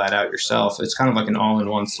figure all that out yourself. It's kind of like an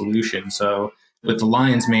all-in-one solution. So with the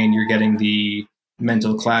lion's mane, you're getting the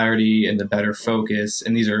mental clarity and the better focus,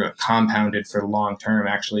 and these are compounded for the long term.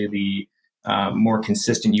 Actually, the more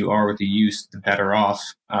consistent you are with the use, the better off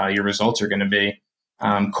your results are going to be.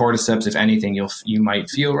 Cordyceps, if anything, you might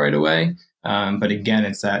feel right away. But again,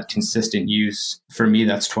 it's that consistent use. For me,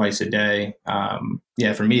 that's twice a day.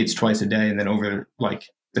 Yeah, for me, it's twice a day. And then over like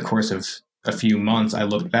the course of a few months, I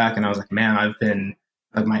looked back and I was like, man, I've been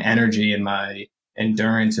like my energy and my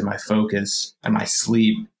endurance and my focus and my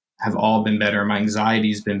sleep have all been better. My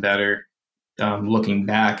anxiety's been better. Looking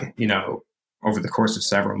back, over the course of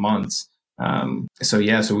several months. So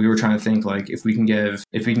yeah, so we were trying to think like if we can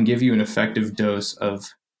give you an effective dose of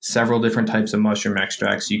several different types of mushroom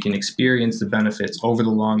extracts, you can experience the benefits over the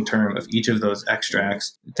long term of each of those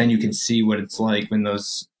extracts. Then you can see what it's like when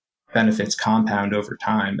those benefits compound over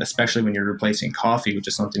time, especially when you're replacing coffee, which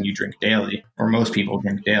is something you drink daily, or most people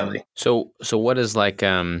drink daily. So what is like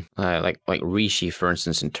reishi, for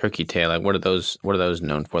instance, and turkey tail? Like what are those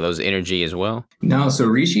known for? Those energy as well? No, so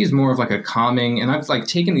reishi is more of like a calming, and I've like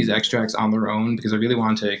taken these extracts on their own because I really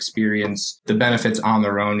want to experience the benefits on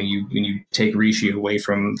their own. And when you take reishi away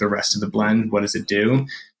from the rest of the blend, what does it do?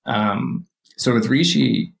 So with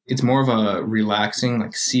reishi, it's more of a relaxing,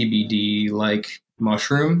 like CBD like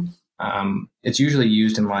mushroom. It's usually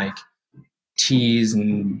used in like teas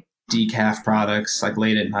and decaf products, like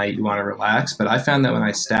late at night, you want to relax. But I found that when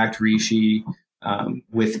I stacked reishi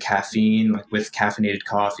with caffeine, like with caffeinated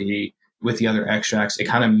coffee, with the other extracts, it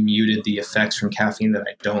kind of muted the effects from caffeine that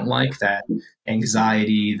I don't like, that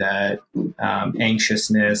anxiety, that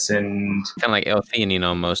anxiousness, and Kind of like L-theanine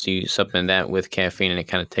almost. You supplement that with caffeine, and it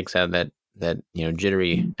kind of takes out that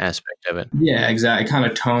jittery aspect of it. yeah, exactly. It kind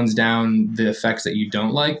of tones down the effects that you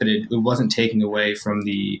don't like, but it wasn't taking away from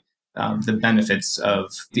the benefits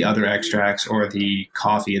of the other extracts or the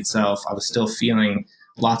coffee itself. I was still feeling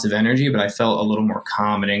lots of energy, but I felt a little more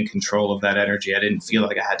calm and in control of that energy. I didn't feel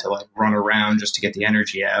like I had to like run around just to get the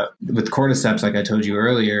energy out. With cordyceps, like I told you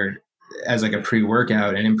earlier, as like a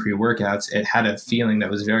pre-workout and in pre-workouts, it had a feeling that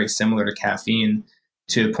was very similar to caffeine,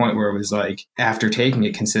 to a point where it was like after taking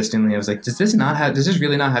it consistently, I was like, does this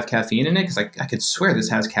really not have caffeine in it? Because I could swear this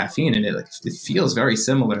has caffeine in it. Like it feels very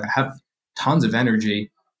similar. I have tons of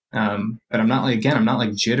energy, but I'm not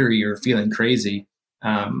like jittery or feeling crazy.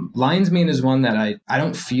 Lion's mane is one that I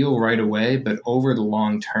don't feel right away, but over the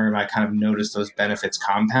long term, I kind of notice those benefits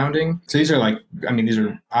compounding. So these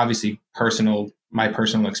are obviously my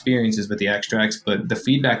personal experiences with the extracts, but the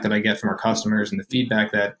feedback that I get from our customers and the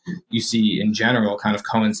feedback that you see in general kind of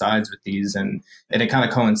coincides with these, and it kind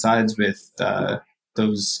of coincides with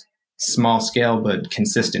those small scale but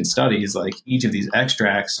consistent studies. Like each of these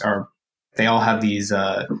extracts they all have these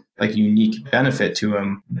like unique benefit to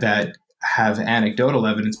them that have anecdotal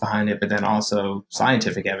evidence behind it, but then also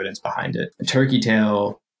scientific evidence behind it. Turkey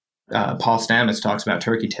tail, Paul Stamets talks about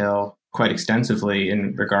turkey tail quite extensively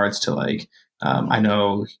in regards to like, I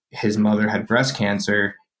know his mother had breast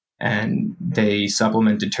cancer and they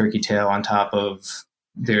supplemented turkey tail on top of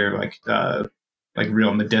their like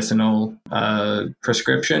real medicinal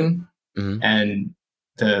prescription, Hmm. and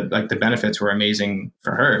the benefits were amazing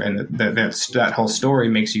for her, and that whole story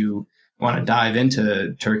makes you want to dive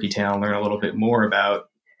into turkey tail and learn a little bit more about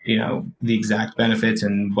the exact benefits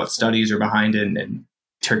and what studies are behind it, and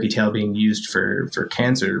turkey tail being used for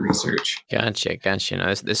cancer research. Gotcha.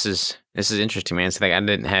 No, this is interesting, man. So like, I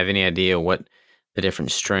didn't have any idea what the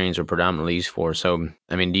different strains were predominantly used for. So,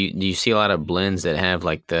 I mean, do you see a lot of blends that have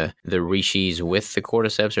like the rishis with the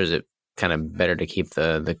cordyceps, or is it kind of better to keep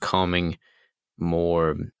the calming,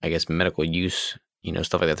 more, I guess, medical use,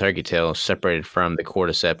 stuff like the turkey tail separated from the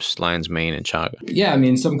cordyceps, lion's mane, and chaga? Yeah, I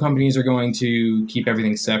mean, some companies are going to keep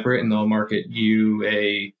everything separate, and they'll market you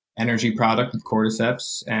a energy product with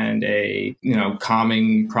cordyceps and a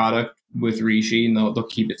calming product with reishi, and they'll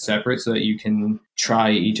keep it separate so that you can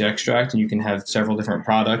try each extract and you can have several different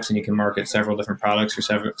products and you can market several different products for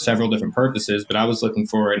several different purposes. But I was looking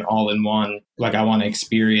for an all-in-one, like I want to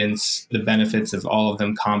experience the benefits of all of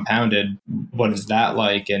them compounded. What is that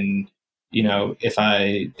like? And if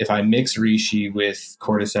I mix reishi with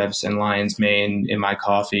cordyceps and lion's mane in my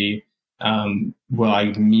coffee, will I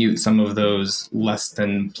mute some of those less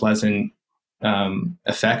than pleasant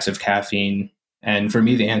effects of caffeine? And for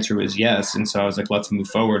me, the answer was yes. And so I was like, let's move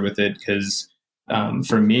forward with it because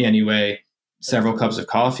for me anyway, several cups of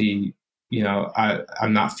coffee,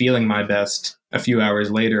 I'm not feeling my best. A few hours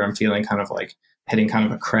later, I'm feeling kind of like hitting kind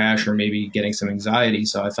of a crash or maybe getting some anxiety.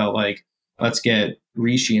 So I felt like let's get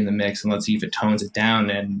reishi in the mix and let's see if it tones it down,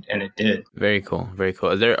 and it did. Very cool. Very cool.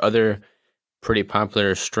 Are there other pretty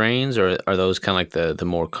popular strains, or are those kind of like the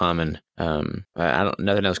more common? I don't.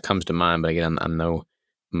 Nothing else comes to mind, but again, I'm no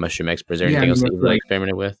mushroom expert. Is there Yeah, I anything mean, else that there's you've really like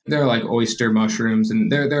experimented with? there are like oyster mushrooms, and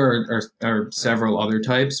there are several other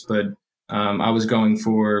types, but I was going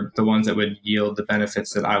for the ones that would yield the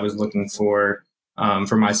benefits that I was looking for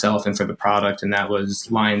myself and for the product, and that was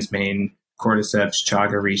lion's mane, cordyceps,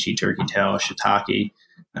 chaga, reishi, turkey tail, shiitake,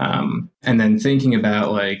 and then thinking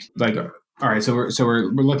about like all right, so we're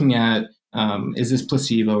looking at is this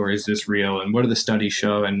placebo or is this real, and what do the studies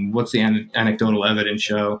show, and what's the anecdotal evidence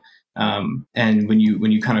show? And when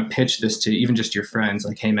you kind of pitch this to even just your friends,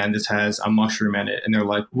 like, hey man, this has a mushroom in it, and they're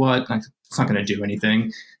like, what? Like, it's not going to do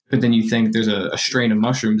anything. But then you think there's a strain of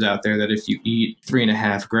mushrooms out there that if you eat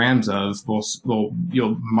 3.5 grams of,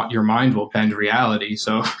 your mind will bend reality.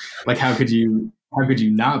 So, like, how could you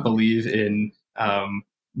not believe in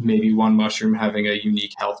maybe one mushroom having a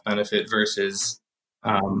unique health benefit versus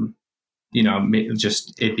um,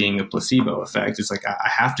 just it being a placebo effect? It's like I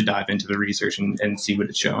have to dive into the research and see what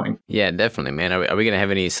it's showing. Yeah, definitely, man. Are we gonna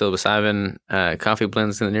have any psilocybin coffee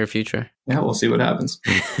blends in the near future? Yeah, we'll see what happens.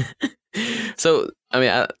 So, I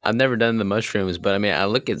mean, I've never done the mushrooms, but I mean, I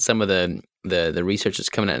look at some of the research that's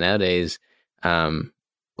coming out nowadays, um,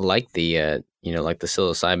 like like the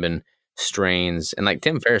psilocybin strains, and like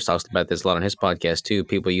Tim Ferriss talks about this a lot on his podcast too.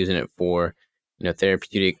 People using it for,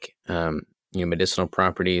 therapeutic, medicinal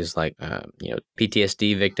properties, like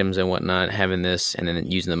PTSD victims and whatnot, having this, and then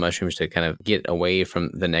using the mushrooms to kind of get away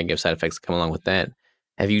from the negative side effects that come along with that.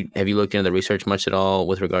 Have you looked into the research much at all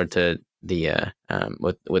with regard to the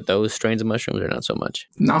with those strains of mushrooms, or not so much?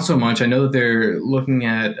 Not so much. I know that they're looking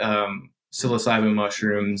at psilocybin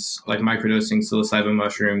mushrooms, like microdosing psilocybin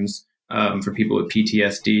mushrooms for people with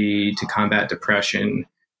PTSD to combat depression.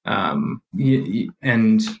 And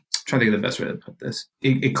I'm trying to think of the best way to put this.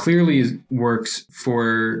 It clearly works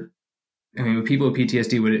for. I mean, with people with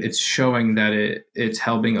PTSD, it's showing that it's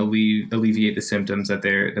helping alleviate the symptoms that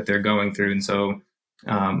they're going through, and so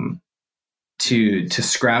um, to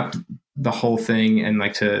scrap the whole thing and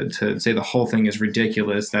like to say the whole thing is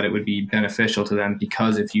ridiculous, that it would be beneficial to them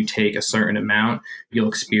because if you take a certain amount you'll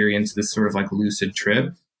experience this sort of like lucid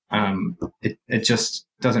trip. It just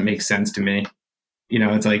doesn't make sense to me.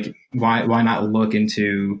 It's like why not look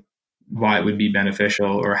into why it would be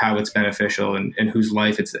beneficial or how it's beneficial, and whose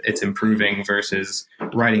life it's improving versus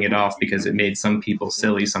writing it off because it made some people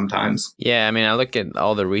silly sometimes. Yeah, I mean, I look at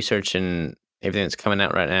all the research and everything that's coming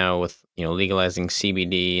out right now with legalizing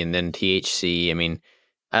CBD and then THC. I mean,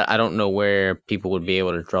 I don't know where people would be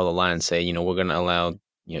able to draw the line and say, we're going to allow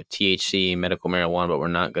THC, medical marijuana, but we're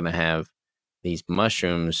not going to have these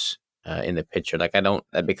mushrooms in the picture. Like, I don't.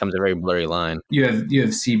 That becomes a very blurry line. You have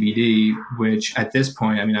CBD, which at this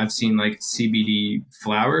point, I mean, I've seen like CBD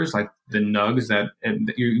flowers, like the nugs that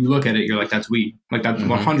and you look at it, you're like, that's weed, like that's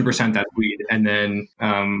Hmm. 100% that's weed. And then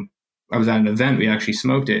I was at an event, we actually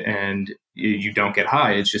smoked it, and you don't get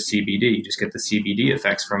high. It's just CBD. You just get the CBD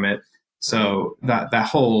effects from it. So that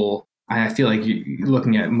whole, I feel like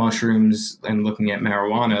looking at mushrooms and looking at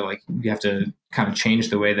marijuana, like you have to kind of change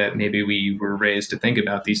the way that maybe we were raised to think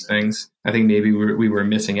about these things. I think maybe we were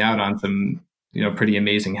missing out on some, pretty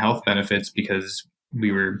amazing health benefits because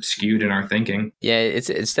we were skewed in our thinking. Yeah,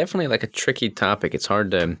 it's definitely like a tricky topic. It's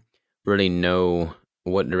hard to really know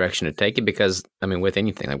what direction to take it because I mean, with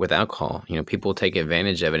anything like with alcohol, people take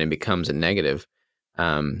advantage of it and it becomes a negative. But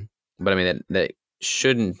I mean that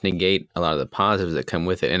shouldn't negate a lot of the positives that come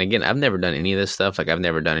with it. And again, I've never done any of this stuff. Like I've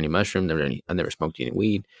never done any mushroom, I've never smoked any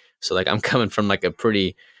weed. So like I'm coming from like a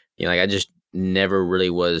pretty, like I just never really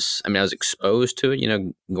was. I mean, I was exposed to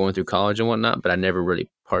it, going through college and whatnot, but I never really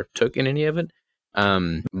partook in any of it.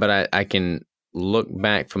 But I can look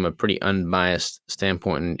back from a pretty unbiased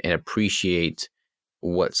standpoint and appreciate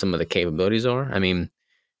what some of the capabilities are. I mean,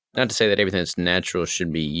 not to say that everything that's natural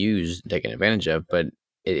should be used, taken advantage of, but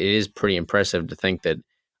it is pretty impressive to think that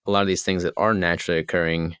a lot of these things that are naturally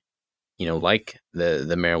occurring, like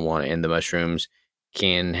the marijuana and the mushrooms,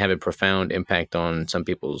 can have a profound impact on some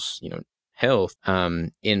people's, health,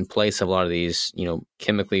 in place of a lot of these,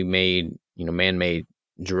 chemically made, man-made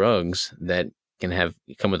drugs that can have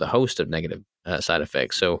come with a host of negative side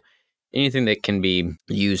effects. So anything that can be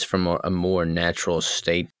used from a more natural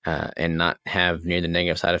state, and not have near the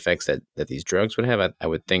negative side effects that these drugs would have, I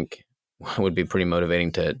would think would be pretty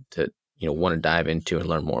motivating to want to dive into and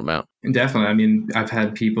learn more about. Definitely. I mean, I've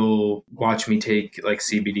had people watch me take like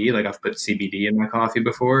CBD, like I've put CBD in my coffee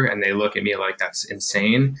before, and they look at me like that's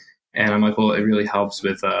insane. And I'm like, well, it really helps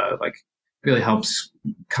with really helps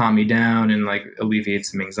calm me down and like alleviate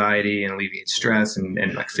some anxiety and alleviate stress and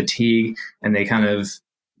like fatigue. And they kind of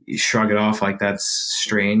shrug it off like that's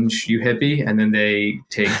strange, you hippie. And then they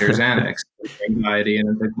take their Xanax for anxiety, and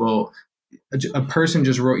it's like, well, a person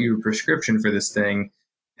just wrote you a prescription for this thing,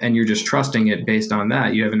 and you're just trusting it based on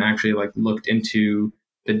that. You haven't actually like looked into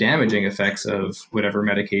the damaging effects of whatever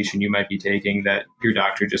medication you might be taking that your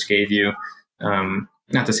doctor just gave you.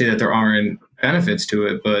 Not to say that there aren't benefits to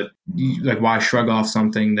it, but like, why shrug off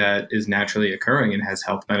something that is naturally occurring and has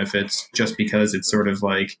health benefits just because it's sort of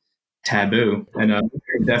like taboo? And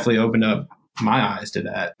it definitely opened up my eyes to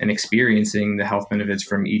that, and experiencing the health benefits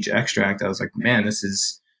from each extract. I was like, man, this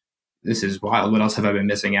is wild. What else have I been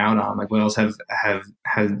missing out on? Like, what else have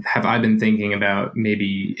I been thinking about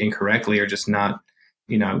maybe incorrectly, or just not,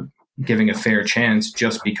 you know, giving a fair chance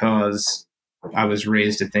just because I was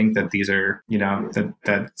raised to think that these are,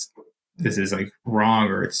 that this is like wrong,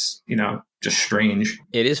 or it's, just strange.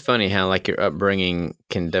 It is funny how like your upbringing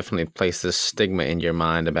can definitely place this stigma in your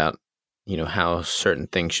mind about, how certain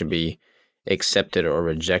things should be accepted or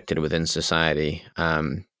rejected within society.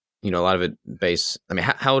 A lot of it based. I mean,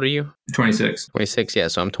 how old are you? 26. 26. Yeah.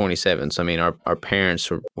 So I'm 27. So I mean, our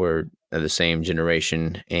parents were of the same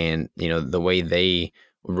generation, and the way they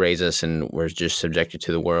raise us and were just subjected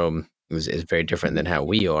to the world is very different than how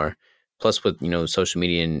we are. Plus, with social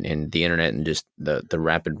media and the internet and just the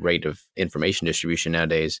rapid rate of information distribution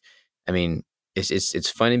nowadays, I mean, it's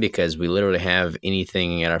funny because we literally have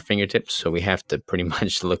anything at our fingertips, so we have to pretty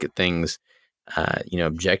much look at things,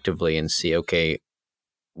 objectively and see, okay,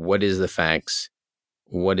 what is the facts,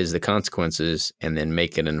 what is the consequences, and then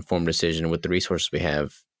make an informed decision with the resources we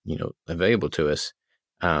have, available to us.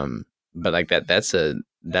 But like that's an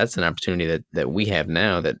opportunity that we have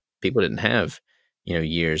now that people didn't have,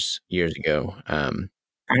 years ago. I don't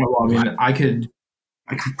know, I Wha- mean, I could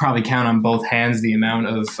probably count on both hands the amount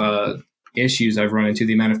of issues I've run into,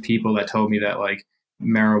 the amount of people that told me that like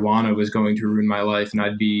marijuana was going to ruin my life, and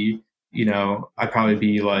I'd probably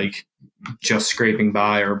be like just scraping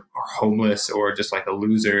by, or homeless, or just like a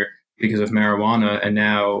loser because of marijuana. And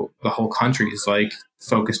now the whole country is like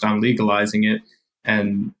focused on legalizing it,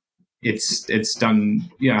 and it's done,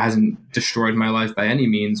 hasn't destroyed my life by any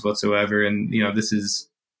means whatsoever. And this is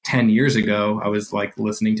 10 years ago. I was like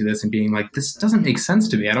listening to this and being like, this doesn't make sense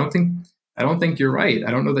to me. I don't think you're right. I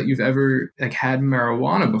don't know that you've ever like had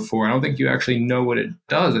marijuana before. I don't think you actually know what it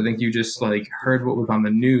does. I think you just like heard what was on the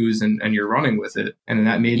news, and you're running with it. And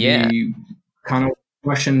that made yeah, me kind of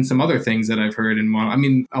question some other things that I've heard. And I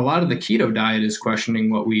mean, a lot of the keto diet is questioning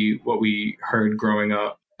what we heard growing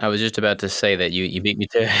up. I was just about to say that you beat me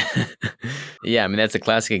to it. Yeah, I mean that's a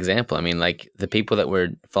classic example. I mean, like the people that were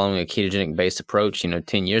following a ketogenic based approach,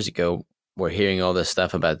 10 years ago, were hearing all this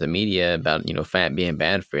stuff about the media about, fat being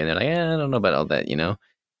bad for you. And they're like, I don't know about all that.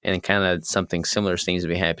 And kind of something similar seems to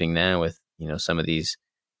be happening now with, some of these,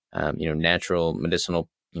 natural medicinal,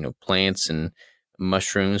 plants and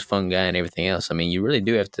mushrooms, fungi, and everything else. I mean, you really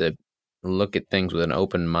do have to look at things with an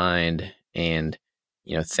open mind and,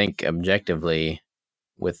 think objectively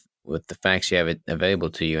with the facts you have it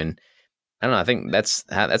available to you. And I don't know, I think that's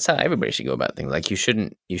how everybody should go about things. Like you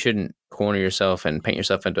shouldn't corner yourself and paint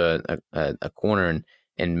yourself into a corner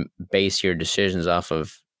and base your decisions off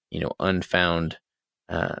of unfound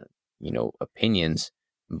uh, opinions,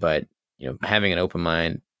 but having an open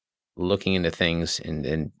mind, looking into things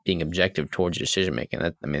and being objective towards your decision making.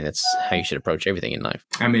 That I mean that's how you should approach everything in life.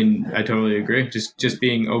 I mean, I totally agree. Just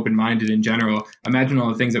being open minded in general. Imagine all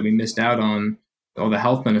the things that we missed out on, all the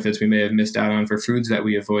health benefits we may have missed out on for foods that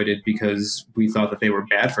we avoided because we thought that they were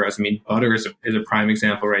bad for us. I mean, butter is a prime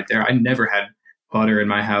example right there. I never had butter in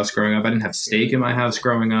my house growing up. I didn't have steak in my house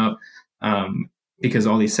growing up, because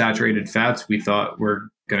all these saturated fats we thought were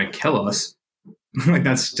going to kill us. Like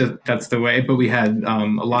that's the way. But we had a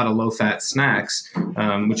lot of low fat snacks,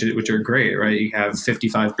 which are great, right? You have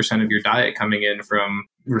 55% of your diet coming in from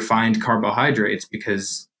refined carbohydrates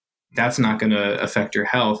because that's not going to affect your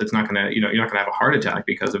health. It's not going to, you're not going to have a heart attack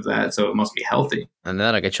because of that. So it must be healthy. And now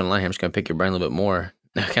that I get you online, I'm just gonna pick your brain a little bit more.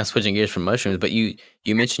 Kind of switching gears from mushrooms, but you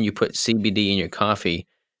mentioned you put CBD in your coffee.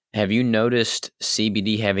 Have you noticed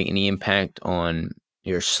CBD having any impact on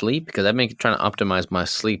your sleep? Because I've been trying to optimize my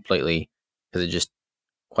sleep lately because it just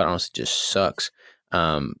quite honestly just sucks.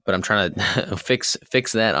 But I'm trying to fix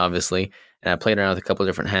that obviously, and I played around with a couple of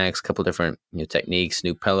different hacks, a couple of different techniques,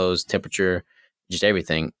 new pillows, temperature, just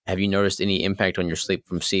everything. Have you noticed any impact on your sleep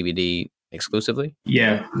from CBD exclusively?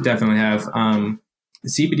 Yeah, definitely have.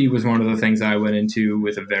 CBD was one of the things I went into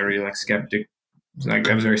with a very like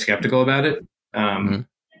I was very skeptical about it. Hmm. Um,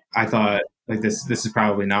 I thought like this is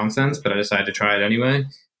probably nonsense, but I decided to try it anyway.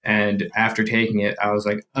 And after taking it, I was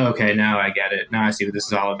like, okay, now I get it. Now I see what this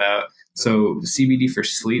is all about. So CBD for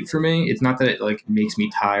sleep for me, it's not that it like makes me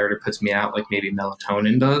tired or puts me out like maybe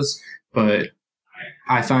melatonin does, but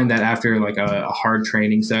I find that after like a hard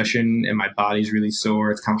training session and my body's really sore,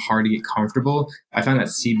 it's kind of hard to get comfortable. I find that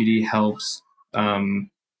CBD helps um,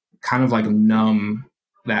 kind of like numb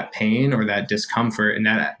that pain or that discomfort, and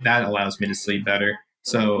that allows me to sleep better.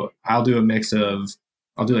 So I'll do a mix of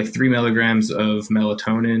I'll do like 3 milligrams of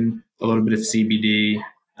melatonin, a little bit of CBD,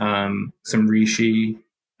 some reishi,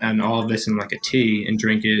 and all of this in like a tea, and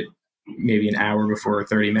drink it maybe an hour before,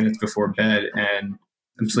 30 minutes before bed, and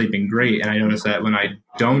I'm sleeping great. And I notice that when I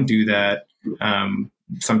don't do that,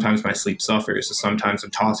 sometimes my sleep suffers. So sometimes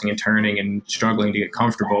I'm tossing and turning and struggling to get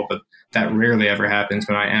comfortable, but that rarely ever happens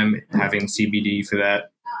when I am having CBD for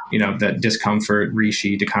that, that discomfort,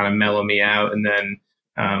 reishi to kind of mellow me out. And then,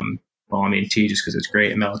 well, I mean, tea just because it's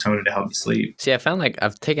great, and melatonin to help me sleep. See, I found like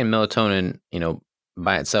I've taken melatonin,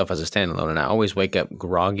 by itself as a standalone, and I always wake up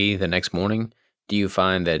groggy the next morning. Do you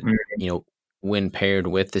find that, Mm. when paired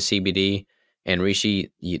with the CBD and reishi,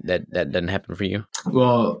 that doesn't happen for you?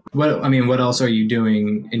 Well, what else are you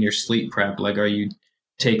doing in your sleep prep? Like, are you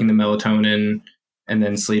taking the melatonin and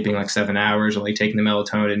then sleeping like 7 hours, or like taking the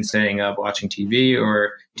melatonin, staying up, watching TV,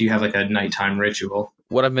 or do you have like a nighttime ritual?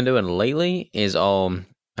 What I've been doing lately is all,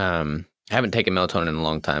 I haven't taken melatonin in a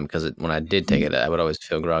long time because when I did take it, I would always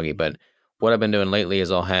feel groggy. But what I've been doing lately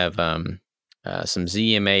is I'll have some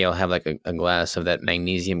ZMA. I'll have like a glass of that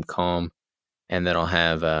magnesium calm, and then I'll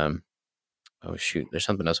have oh shoot, there's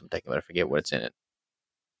something else I'm taking, but I forget what's in it.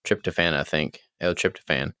 Tryptophan, I think,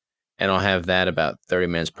 L-tryptophan, and I'll have that about 30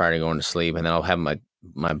 minutes prior to going to sleep, and then I'll have my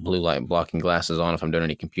blue light blocking glasses on if I'm doing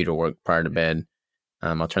any computer work prior to bed.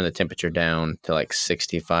 I'll turn the temperature down to like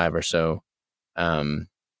 65 or so. Um,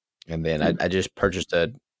 and then I just purchased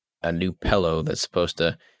a new pillow that's supposed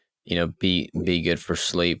to, be good for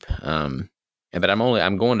sleep. But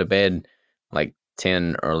I'm going to bed like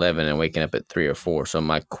 10 or 11 and waking up at 3 or 4. So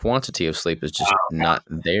my quantity of sleep is just not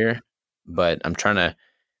there. But I'm trying to,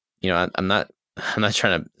 I'm not I'm not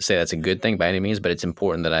trying to say that's a good thing by any means, but it's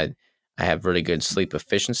important that I have really good sleep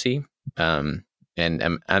efficiency. Um,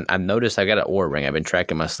 and I've noticed I got an aura ring. I've been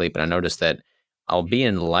tracking my sleep, and I noticed that I'll be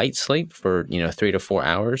in light sleep for 3 to 4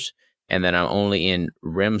 hours, and then I'm only in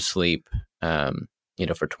REM sleep,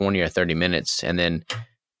 for 20 or 30 minutes, and then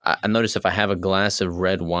I notice if I have a glass of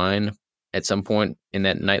red wine at some point in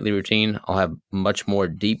that nightly routine, I'll have much more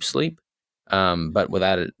deep sleep. But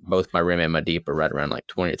without it, both my REM and my deep are right around like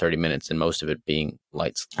 20 or 30 minutes, and most of it being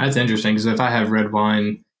light sleep. That's interesting because if I have red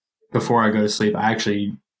wine before I go to sleep, I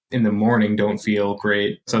actually in the morning don't feel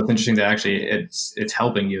great. So it's interesting that actually it's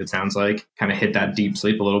helping you. It sounds like kind of hit that deep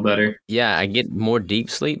sleep a little better. Yeah, I get more deep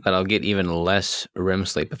sleep, but I'll get even less REM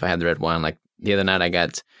sleep if I had the red wine. Like the other night, I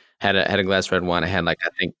had a glass of red wine. I had like I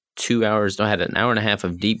think 2 hours. No, I had an hour and a half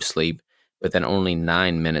of deep sleep, but then only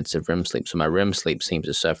 9 minutes of REM sleep. So my REM sleep seems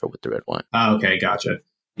to suffer with the red wine. Oh, okay, gotcha.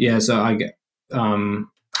 Yeah, so I get, man,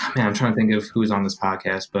 I'm trying to think of who's on this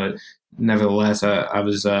podcast, but nevertheless, I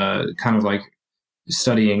was kind of like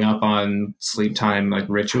studying up on sleep time, like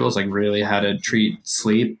rituals, like really how to treat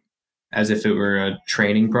sleep as if it were a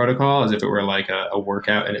training protocol, as if it were like a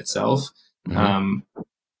workout in itself. Hmm. Um,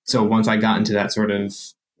 so once I got into that sort of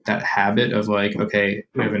that habit of like, okay,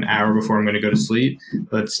 we have an hour before I'm going to go to sleep.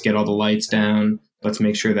 Let's get all the lights down. Let's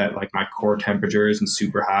make sure that like my core temperature isn't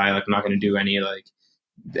super high. Like I'm not going to do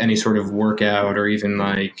any sort of workout or even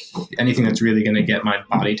like anything that's really going to get my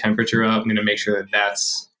body temperature up. I'm going to make sure that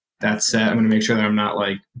that's set. I'm going to make sure that I'm not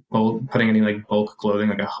like putting any like bulk clothing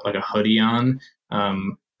like a hoodie on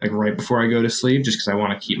like right before I go to sleep, just because I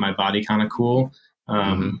want to keep my body kind of cool. Hmm.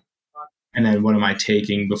 Um, and then what am I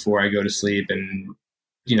taking before I go to sleep, and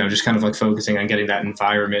just kind of like focusing on getting that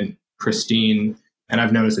environment pristine And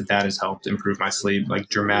I've noticed that that has helped improve my sleep like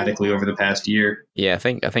dramatically over the past year. Yeah, I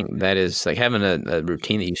think that is like having a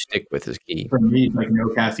routine that you stick with is key. For me, like no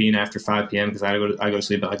caffeine after 5 p.m. because I go to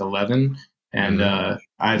sleep at like 11, and Hmm.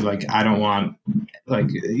 I don't want like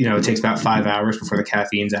it takes about 5 hours before the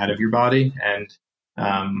caffeine's out of your body, and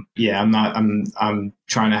yeah, I'm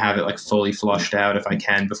trying to have it like fully flushed out if I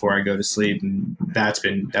can before I go to sleep, and that's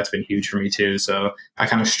been huge for me too. So I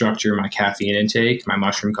kind of structure my caffeine intake, my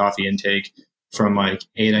mushroom coffee intake from like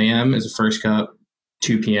 8 a.m. is the first cup,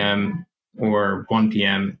 2 p.m. or 1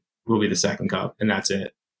 p.m. will be the second cup, and that's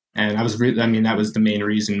it. And I mean, that was the main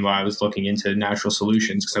reason why I was looking into natural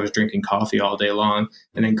solutions because I was drinking coffee all day long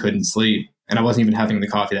and then couldn't sleep. And I wasn't even having the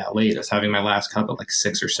coffee that late. I was having my last cup at like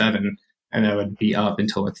 6 or 7, and I would be up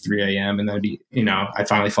until like 3 a.m. And then I'd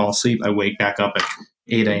finally fall asleep. I wake back up at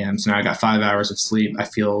 8 a.m. So now I got 5 hours of sleep. I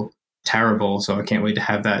feel terrible. So I can't wait to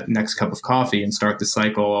have that next cup of coffee and start the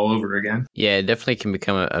cycle all over again. Yeah, it definitely can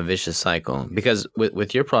become a vicious cycle because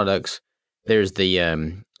with your products, there's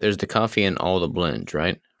the coffee in all the blends,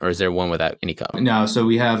 right? Or is there one without any coffee? No, so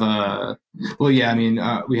we have well, yeah, I mean,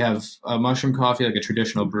 we have a mushroom coffee, like a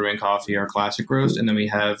traditional brewing coffee, our classic roast, and then we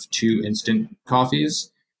have two instant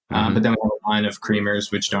coffees. But Hmm. then we have a line of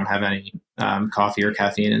creamers which don't have any coffee or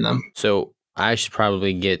caffeine in them. So I should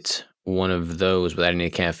probably get one of those without any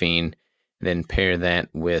caffeine, then pair that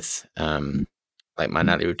with like my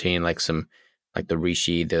nightly routine, like some like the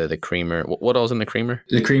reishi, the creamer. What else in the creamer?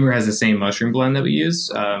 The creamer has the same mushroom blend that we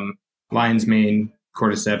use: lion's mane,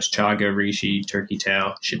 cordyceps, chaga, reishi, turkey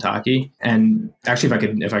tail, shiitake. And actually,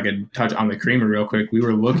 if I could touch on the creamer real quick, we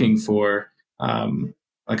were looking for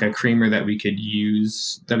like a creamer that we could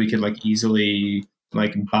use that we could like easily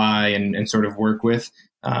like buy and sort of work with,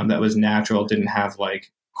 that was natural, didn't have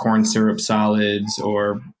like corn syrup solids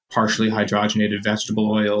or partially hydrogenated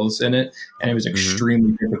vegetable oils in it, and it was Hmm.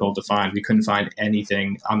 extremely difficult to find. We couldn't find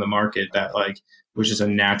anything on the market that like was just a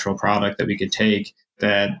natural product that we could take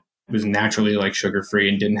that was naturally like sugar free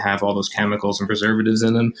and didn't have all those chemicals and preservatives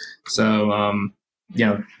in them. So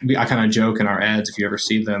I kind of joke in our ads, if you ever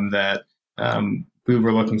see them, that we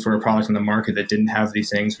were looking for a product in the market that didn't have these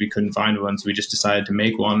things. We couldn't find one, so we just decided to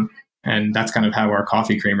make one, and that's kind of how our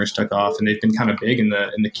coffee creamers took off. And they've been kind of big in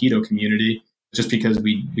the keto community, just because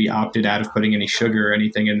we opted out of putting any sugar or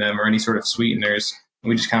anything in them or any sort of sweeteners.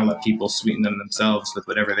 We just kind of let people sweeten them themselves with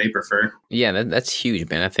whatever they prefer. Yeah, that's huge,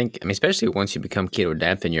 man. I mean, especially once you become keto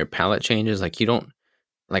adapted and your palate changes, like you don't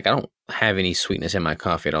like I don't have any sweetness in my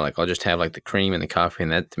coffee at all. Like I'll just have like the cream and the coffee,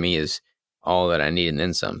 and that to me is all that I need and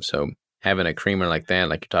then some. So having a creamer like that,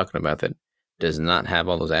 like you're talking about, that does not have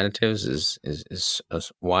all those additives is a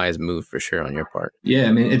wise move for sure on your part. Yeah,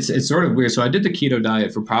 I mean it's sort of weird. So I did the keto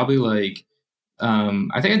diet for probably like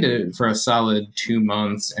I think I did it for a solid 2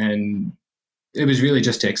 months, and it was really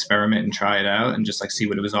just to experiment and try it out and just like see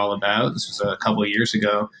what it was all about. This was a couple of years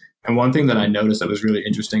ago. And one thing that I noticed that was really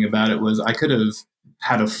interesting about it was I could have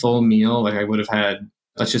had a full meal. Like I would have had,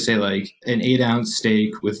 let's just say like an 8 ounce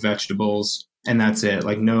steak with vegetables, and that's it.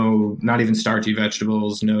 Like no, not even starchy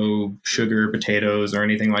vegetables, no sugar, potatoes, or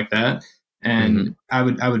anything like that. Hmm. And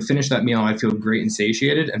I would finish that meal. I'd feel great and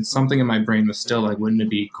satiated. And something in my brain was still like, wouldn't it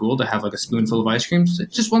be cool to have like a spoonful of ice cream?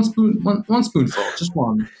 Just one spoon, one spoonful, just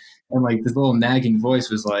one. And like this little nagging voice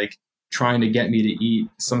was like trying to get me to eat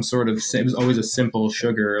some sort of, it was always a simple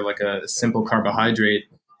sugar, like a simple carbohydrate.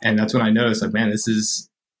 And that's when I noticed like, man,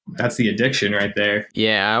 that's the addiction right there.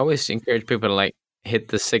 Yeah, I always encourage people to like hit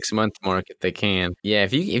the 6 month mark if they can. Yeah,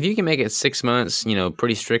 if you can make it 6 months,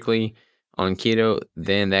 pretty strictly on keto,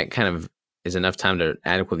 then that kind of is enough time to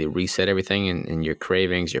adequately reset everything and your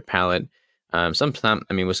cravings, your palate. Sometimes,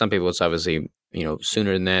 I mean, with some people, it's obviously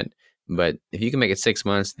sooner than that. But if you can make it 6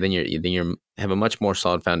 months, then you're have a much more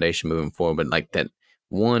solid foundation moving forward. But like that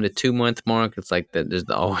 1 to 2 month mark, it's like that. There's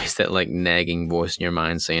always that like nagging voice in your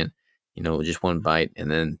mind saying, just one bite,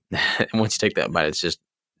 and then once you take that bite, it's just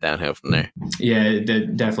downhill from there. Yeah,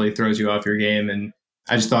 it definitely throws you off your game. And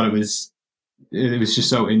I just thought it was just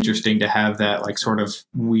so interesting to have that like sort of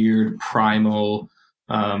weird primal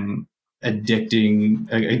um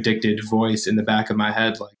addicted voice in the back of my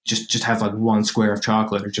head, like just have like one square of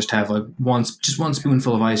chocolate, or just have like one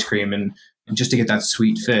spoonful of ice cream, and just to get that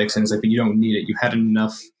sweet fix. And it's like, but you don't need it. You had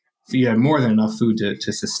more than enough food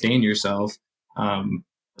to sustain yourself.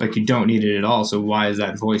 Like you don't need it at all. So why is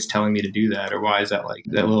that voice telling me to do that? Or why is that like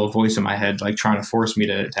that little voice in my head like trying to force me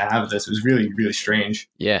to have this? It was really, really strange.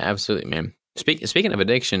 Yeah, absolutely, man. Speaking of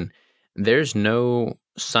addiction, there's no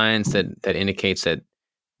science that indicates that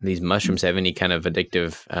these mushrooms have any kind of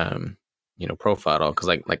addictive, profile at all. Because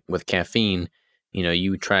like with caffeine,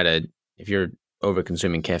 you try to if you're over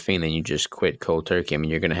consuming caffeine, then you just quit cold turkey. I mean,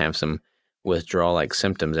 you're gonna have some withdrawal like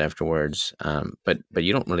symptoms afterwards. But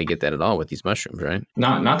you don't really get that at all with these mushrooms, right?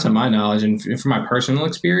 Not to my knowledge, and from my personal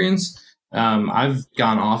experience, I've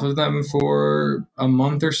gone off of them for a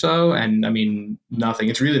month or so, and I mean nothing.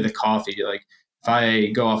 It's really the coffee. Like if I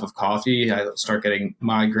go off of coffee, I start getting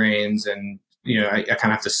migraines, and I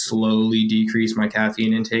kind of have to slowly decrease my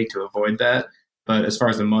caffeine intake to avoid that. But as far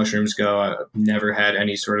as the mushrooms go, I've never had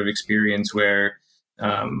any sort of experience where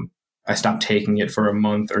um, I stopped taking it for a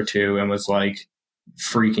month or two and was like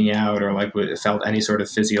freaking out or like felt any sort of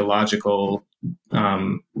physiological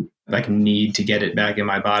um, like need to get it back in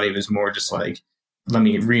my body. It was more just like,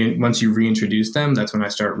 once you reintroduce them, that's when I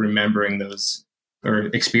start remembering those or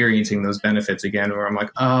experiencing those benefits again, where I'm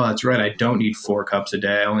like, oh, that's right. I don't need 4 cups a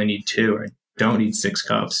day. I only need two. I don't need 6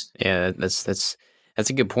 cups. Yeah, that's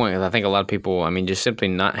a good point. I think a lot of people, I mean, just simply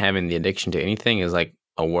not having the addiction to anything is like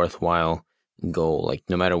a worthwhile goal. Like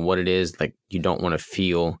no matter what it is, like you don't want to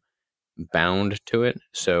feel bound to it.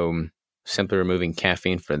 So simply removing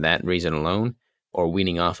caffeine for that reason alone, or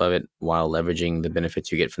weaning off of it while leveraging the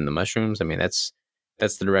benefits you get from the mushrooms. I mean, that's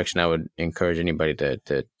the direction I would encourage anybody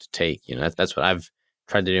to take. That's what I've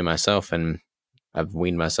tried to do myself, and I've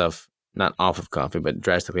weaned myself not off of coffee, but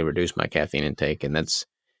drastically reduced my caffeine intake, and that's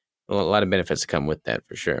a lot of benefits to come with that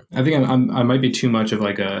for sure. I think I might be too much of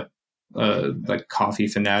like a like coffee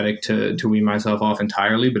fanatic to wean myself off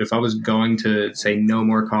entirely. But if I was going to say no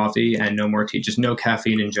more coffee and no more tea, just no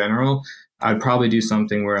caffeine in general, I'd probably do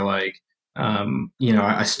something where like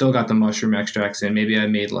I still got the mushroom extracts in. Maybe I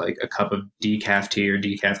made like a cup of decaf tea or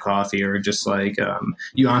decaf coffee, or just like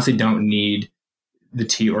you honestly don't need the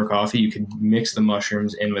tea or coffee. You could mix the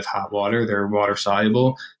mushrooms in with hot water. They're water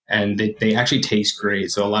soluble, and they actually taste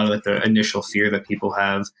great. So a lot of like the initial fear that people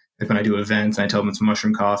have, like when I do events and I tell them it's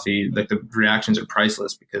mushroom coffee, like the reactions are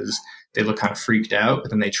priceless because they look kind of freaked out,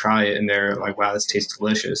 but then they try it and they're like, wow, this tastes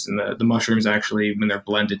delicious. And the mushrooms actually, when they're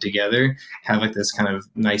blended together, have like this kind of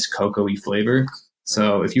nice cocoa-y flavor.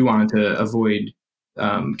 So if you wanted to avoid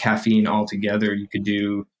caffeine altogether, you could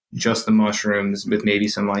do just the mushrooms with maybe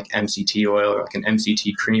some like MCT oil or like an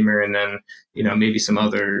MCT creamer, and then maybe some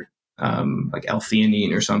other like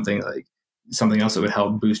L-theanine or something else that would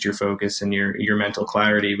help boost your focus and your mental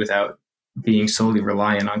clarity without being solely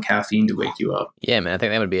reliant on caffeine to wake you up. Yeah, man, I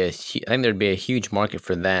think that would be I think there'd be a huge market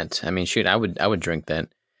for that. I mean, shoot, I would drink that.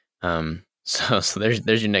 So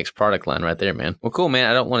there's your next product line right there, man. Well, cool, man.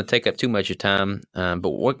 I don't want to take up too much of your time, but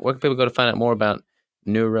where can people go to find out more about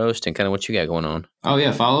Neuroast and kind of what you got going on? Oh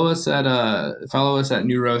yeah, follow us at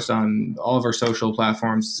Neuroast on all of our social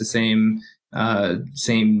platforms. It's the same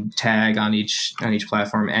tag on each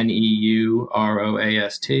platform,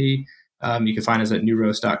 Neuroast. You can find us at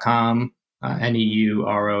neuroast.com,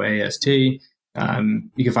 Neuroast.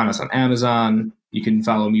 You can find us on Amazon. You can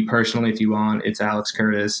follow me personally if you want. It's Alex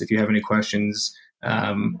Curtis. If you have any questions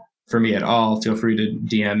for me at all, feel free to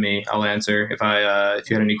DM me. I'll answer. If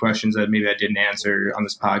you had any questions that maybe I didn't answer on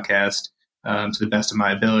this podcast, to the best of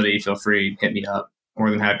my ability, feel free, hit me up. More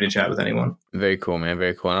than happy to chat with anyone. Very cool, man.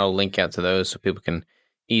 Very cool. And I'll link out to those so people can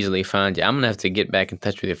easily find you. I'm gonna have to get back in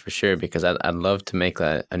touch with you for sure because I'd love to make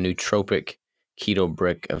a nootropic keto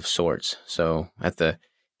brick of sorts. So I have to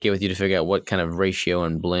get with you to figure out what kind of ratio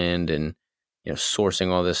and blend and sourcing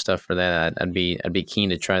all this stuff for that. I'd be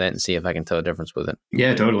keen to try that and see if I can tell a difference with it.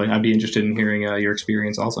 Yeah, totally. I'd be interested in hearing your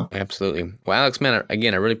experience also. Absolutely. Well, Alex, man,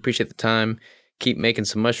 again, I really appreciate the time. Keep making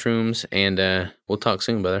some mushrooms, and we'll talk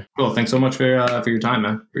soon, brother. Cool. Thanks so much for your time,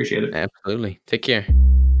 man. Appreciate it. Absolutely. Take care.